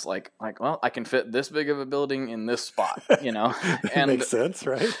was like, well, I can fit this big of a building in this spot, and Makes sense,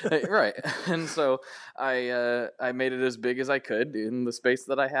 right? right. And so I made it as big as I could in the space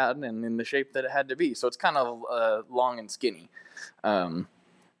that I had and in the shape that it had to be. So it's kind of long and skinny. Okay.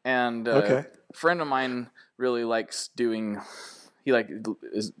 A friend of mine really likes doing, he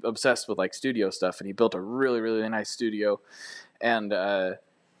is obsessed with studio stuff, and he built a really, really nice studio. And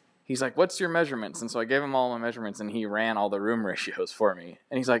he's like, "What's your measurements?" And so I gave him all my measurements, and he ran all the room ratios for me.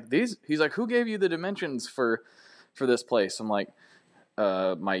 And he's like, "Who gave you the dimensions for this place?" I'm like,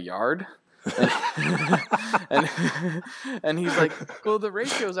 "My yard." and, and he's like, "Well, the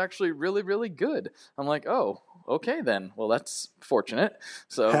ratio is actually really, really good." I'm like, "Oh, okay then. Well, that's fortunate."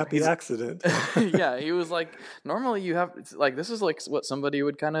 So happy accident. yeah, he was like, "Normally you have this is what somebody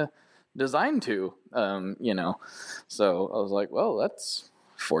would kind of design to, So I was like, "Well, that's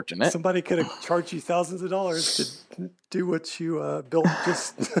fortunate." Somebody could have charged you thousands of dollars to do what you built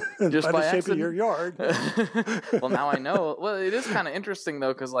just by the shape accident? of your yard. Well, now I know. Well, it is kind of interesting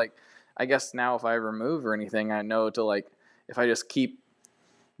though, because I guess now if I ever move or anything, I know to if I just keep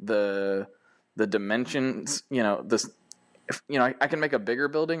the dimensions, I can make a bigger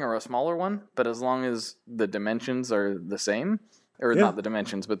building or a smaller one, but as long as the dimensions are the same, or not the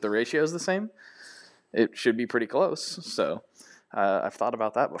dimensions, but the ratio is the same, it should be pretty close. So I've thought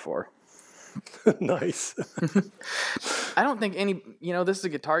about that before. Nice. I don't think this is a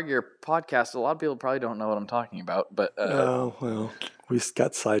Guitar Gear podcast. A lot of people probably don't know what I'm talking about, but oh, well, we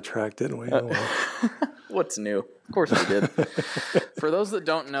got sidetracked, didn't we? Oh, well. What's new? Of course we did. For those that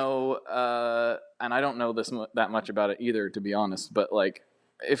don't know, and I don't know that much about it either, to be honest, but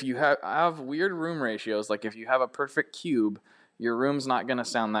if you have weird room ratios, if you have a perfect cube, your room's not going to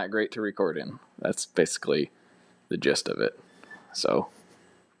sound that great to record in. That's basically the gist of it. So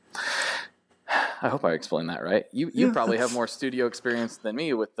I hope I explained that right. You probably have more studio experience than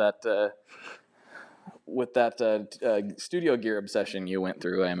me with that studio gear obsession you went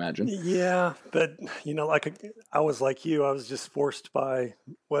through, I imagine. Yeah, but I was like you. I was just forced by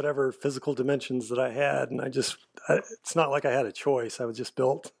whatever physical dimensions that I had, and it's not like I had a choice. I was just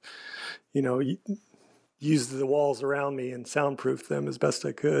built, used the walls around me and soundproofed them as best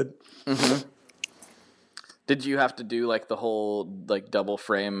I could. Mm-hmm. Did you have to do the whole double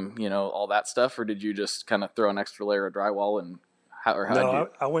frame, all that stuff, or did you just kind of throw an extra layer of drywall and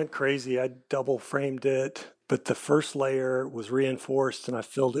I went crazy. I double framed it, but the first layer was reinforced and I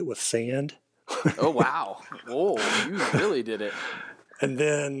filled it with sand. Oh, wow. Oh, you really did it. And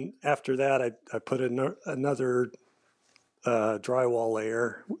then after that, I put another drywall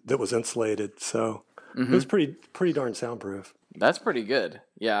layer that was insulated. So it was pretty darn soundproof. That's pretty good.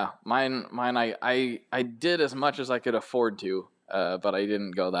 Yeah, mine. I did as much as I could afford to, but I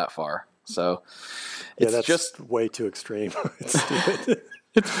didn't go that far. So it's that's just way too extreme. It's stupid.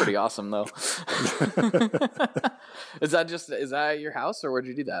 It's pretty awesome though. Is that your house, or where'd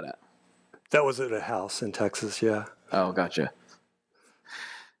you do that at? That was at a house in Texas. Yeah. Oh, gotcha.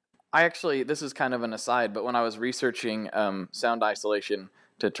 This is kind of an aside, but when I was researching sound isolation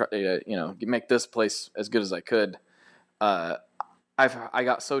to try, make this place as good as I could, I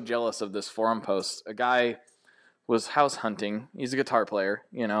got so jealous of this forum post. A guy was house hunting. He's a guitar player,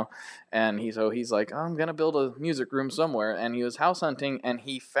 and he's like, I'm gonna build a music room somewhere, and he was house hunting, and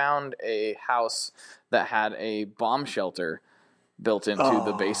he found a house that had a bomb shelter built into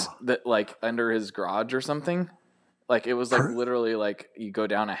the base, that under his garage or something. It was literally you go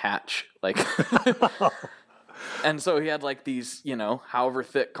down a hatch, and so he had these, however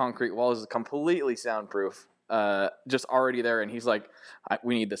thick concrete walls, completely soundproof, just already there. And he's like,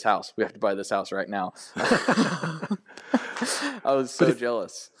 we need this house. We have to buy this house right now. I was so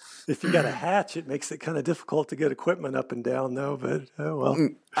jealous. If you got a hatch, it makes it kind of difficult to get equipment up and down, though. But oh well.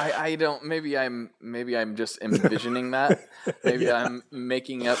 I don't. Maybe I'm just envisioning that. Maybe I'm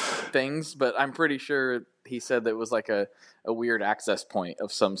making up things, but I'm pretty sure he said that it was a weird access point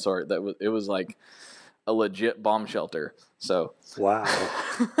of some sort. It was a legit bomb shelter. So wow.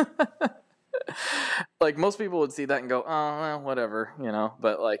 Most people would see that and go, oh, well, whatever,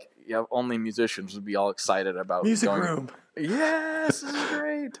 But only musicians would be all excited about music room. Yes, this is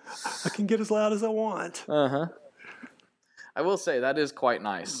great. I can get as loud as I want. I will say that is quite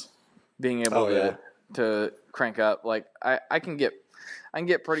nice. being able to crank up. Like I can get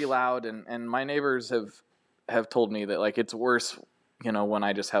pretty loud, and my neighbors have told me that like it's worse, when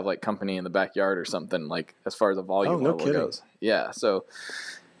I just have like company in the backyard or something, like as far as the volume level goes. Yeah, so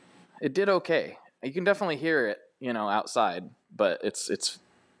it did okay. You can definitely hear it, outside, but it's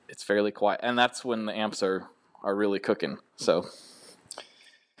fairly quiet, and that's when the amps are really cooking. So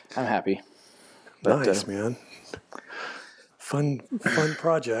I'm happy. But, nice, man. Fun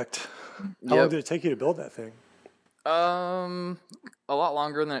project. How long did it take you to build that thing? A lot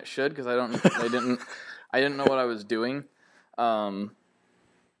longer than it should, because I didn't know what I was doing. Oh,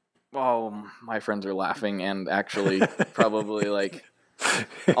 my friends are laughing, and actually probably like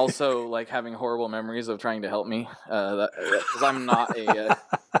also like having horrible memories of trying to help me. Because I'm not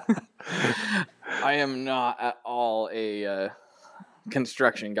I am not at all a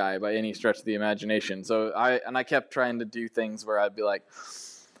construction guy by any stretch of the imagination. So I kept trying to do things where I'd be like,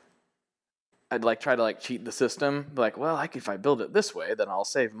 I'd like try to like cheat the system, like, well, if I build it this way, then I'll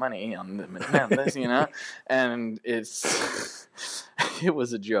save money on this, and it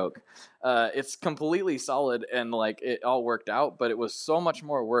was a joke. It's completely solid, and like it all worked out, but it was so much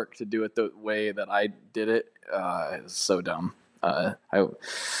more work to do it the way that I did it. It was so dumb. I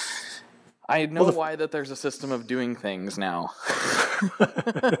know why that there's a system of doing things now.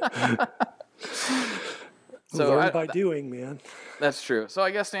 So learn by doing, man. That's true. So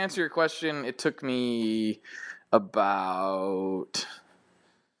I guess to answer your question, it took me about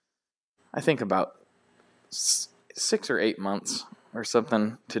 6 or 8 months or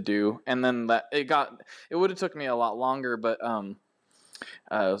something to do, and then it would have took me a lot longer, but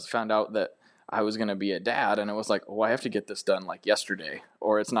I found out that I was going to be a dad, and it was like, I have to get this done like yesterday,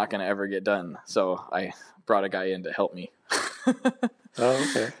 or it's not going to ever get done. So I brought a guy in to help me. Oh,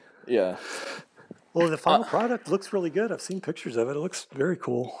 okay. Yeah. Well, the final product looks really good. I've seen pictures of it. It looks very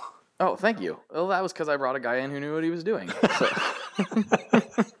cool. Oh, thank you. Well, that was because I brought a guy in who knew what he was doing. So.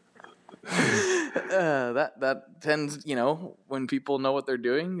 That tends, when people know what they're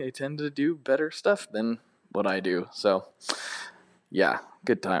doing, they tend to do better stuff than what I do. So, yeah,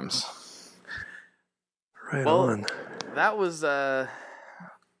 good times. Right on. That was the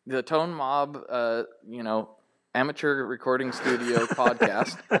Tone Mob, amateur recording studio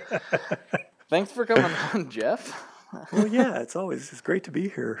podcast. Thanks for coming on, Jeff. Well, yeah, it's great to be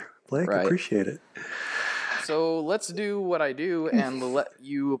here, Blake. Right. Appreciate it. So let's do what I do and let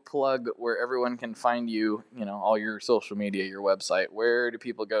you plug where everyone can find you, all your social media, your website. Where do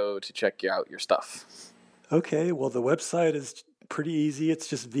people go to check out your stuff? Okay, well, the website is pretty easy. It's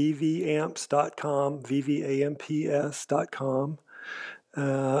just vvamps.com, vvamps.com.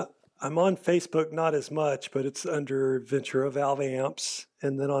 I'm on Facebook, not as much, but it's under Ventura Valve Amps.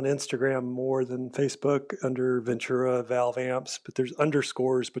 And then on Instagram, more than Facebook, under Ventura Valve Amps. But there's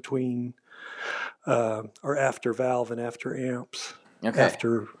underscores between, or after Valve and after Amps. Okay.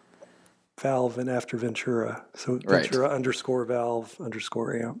 After Valve and after Ventura. So Ventura underscore Valve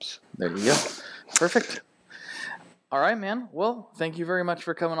underscore Amps. There you go. Perfect. All right, man. Well, thank you very much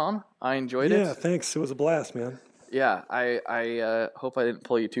for coming on. I enjoyed it. Yeah, thanks. It was a blast, man. Yeah, I hope I didn't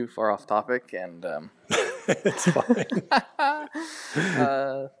pull you too far off topic, and it's fine.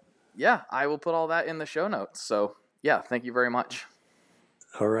 Yeah, I will put all that in the show notes. So, yeah, thank you very much.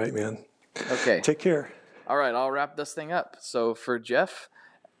 All right, man. Okay. Take care. All right, I'll wrap this thing up. So for Jeff,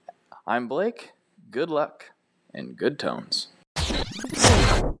 I'm Blake. Good luck and good tones.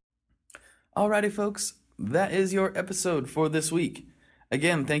 Alrighty, folks, that is your episode for this week.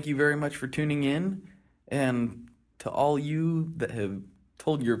 Again, thank you very much for tuning in, and to all you that have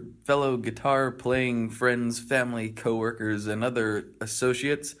told your fellow guitar-playing friends, family, coworkers, and other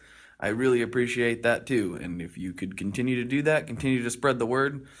associates, I really appreciate that too. And if you could continue to do that, continue to spread the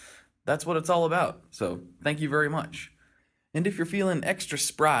word, that's what it's all about. So thank you very much. And if you're feeling extra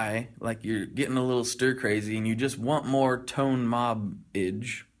spry, like you're getting a little stir-crazy and you just want more Tone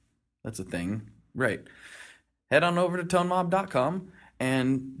Mob-age, that's a thing, right, head on over to tonemob.com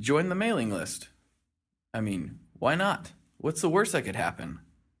and join the mailing list. I mean, why not? What's the worst that could happen?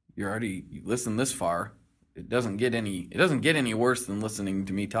 You listened this far. It doesn't get any worse than listening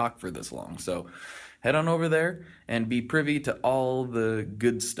to me talk for this long. So head on over there and be privy to all the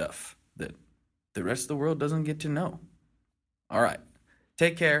good stuff that the rest of the world doesn't get to know. All right.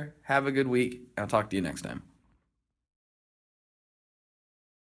 Take care. Have a good week. I'll talk to you next time.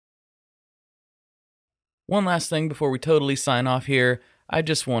 One last thing before we totally sign off here. I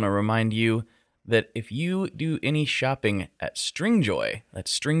just want to remind you that if you do any shopping at Stringjoy,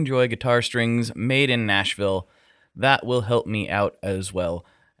 that's Stringjoy guitar strings made in Nashville, that will help me out as well.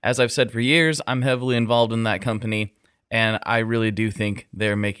 As I've said for years, I'm heavily involved in that company, and I really do think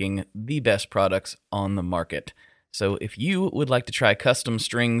they're making the best products on the market. So if you would like to try custom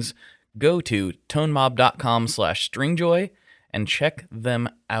strings, go to tonemob.com/stringjoy and check them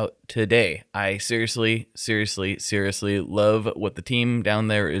out today. I seriously love what the team down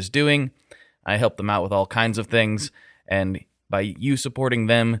there is doing. I help them out with all kinds of things, and by you supporting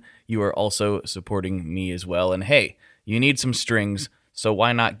them, you are also supporting me as well. And hey, you need some strings, so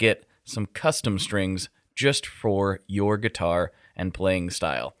why not get some custom strings just for your guitar and playing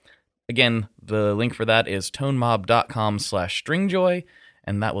style? Again, the link for that is tonemob.com/stringjoy,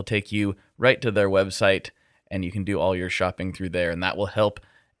 and that will take you right to their website, and you can do all your shopping through there, and that will help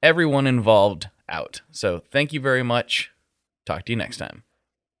everyone involved out. So thank you very much. Talk to you next time.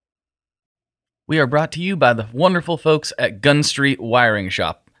 We are brought to you by the wonderful folks at Gun Street Wiring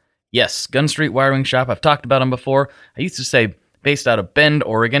Shop. Yes, Gun Street Wiring Shop. I've talked about them before. I used to say based out of Bend,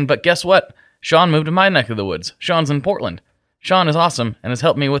 Oregon, but guess what? Sean moved to my neck of the woods. Sean's in Portland. Sean is awesome and has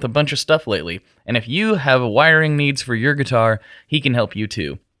helped me with a bunch of stuff lately. And if you have wiring needs for your guitar, he can help you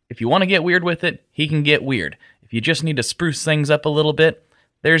too. If you want to get weird with it, he can get weird. If you just need to spruce things up a little bit,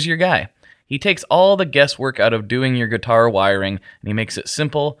 there's your guy. He takes all the guesswork out of doing your guitar wiring, and he makes it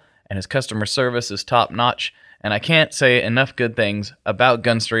simple, and his customer service is top-notch, and I can't say enough good things about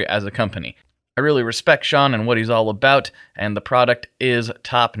Gun Street as a company. I really respect Sean and what he's all about, and the product is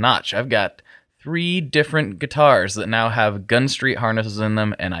top-notch. I've got 3 different guitars that now have Gun Street harnesses in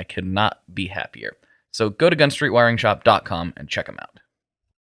them, and I could not be happier. So go to gunstreetwiringshop.com and check them out.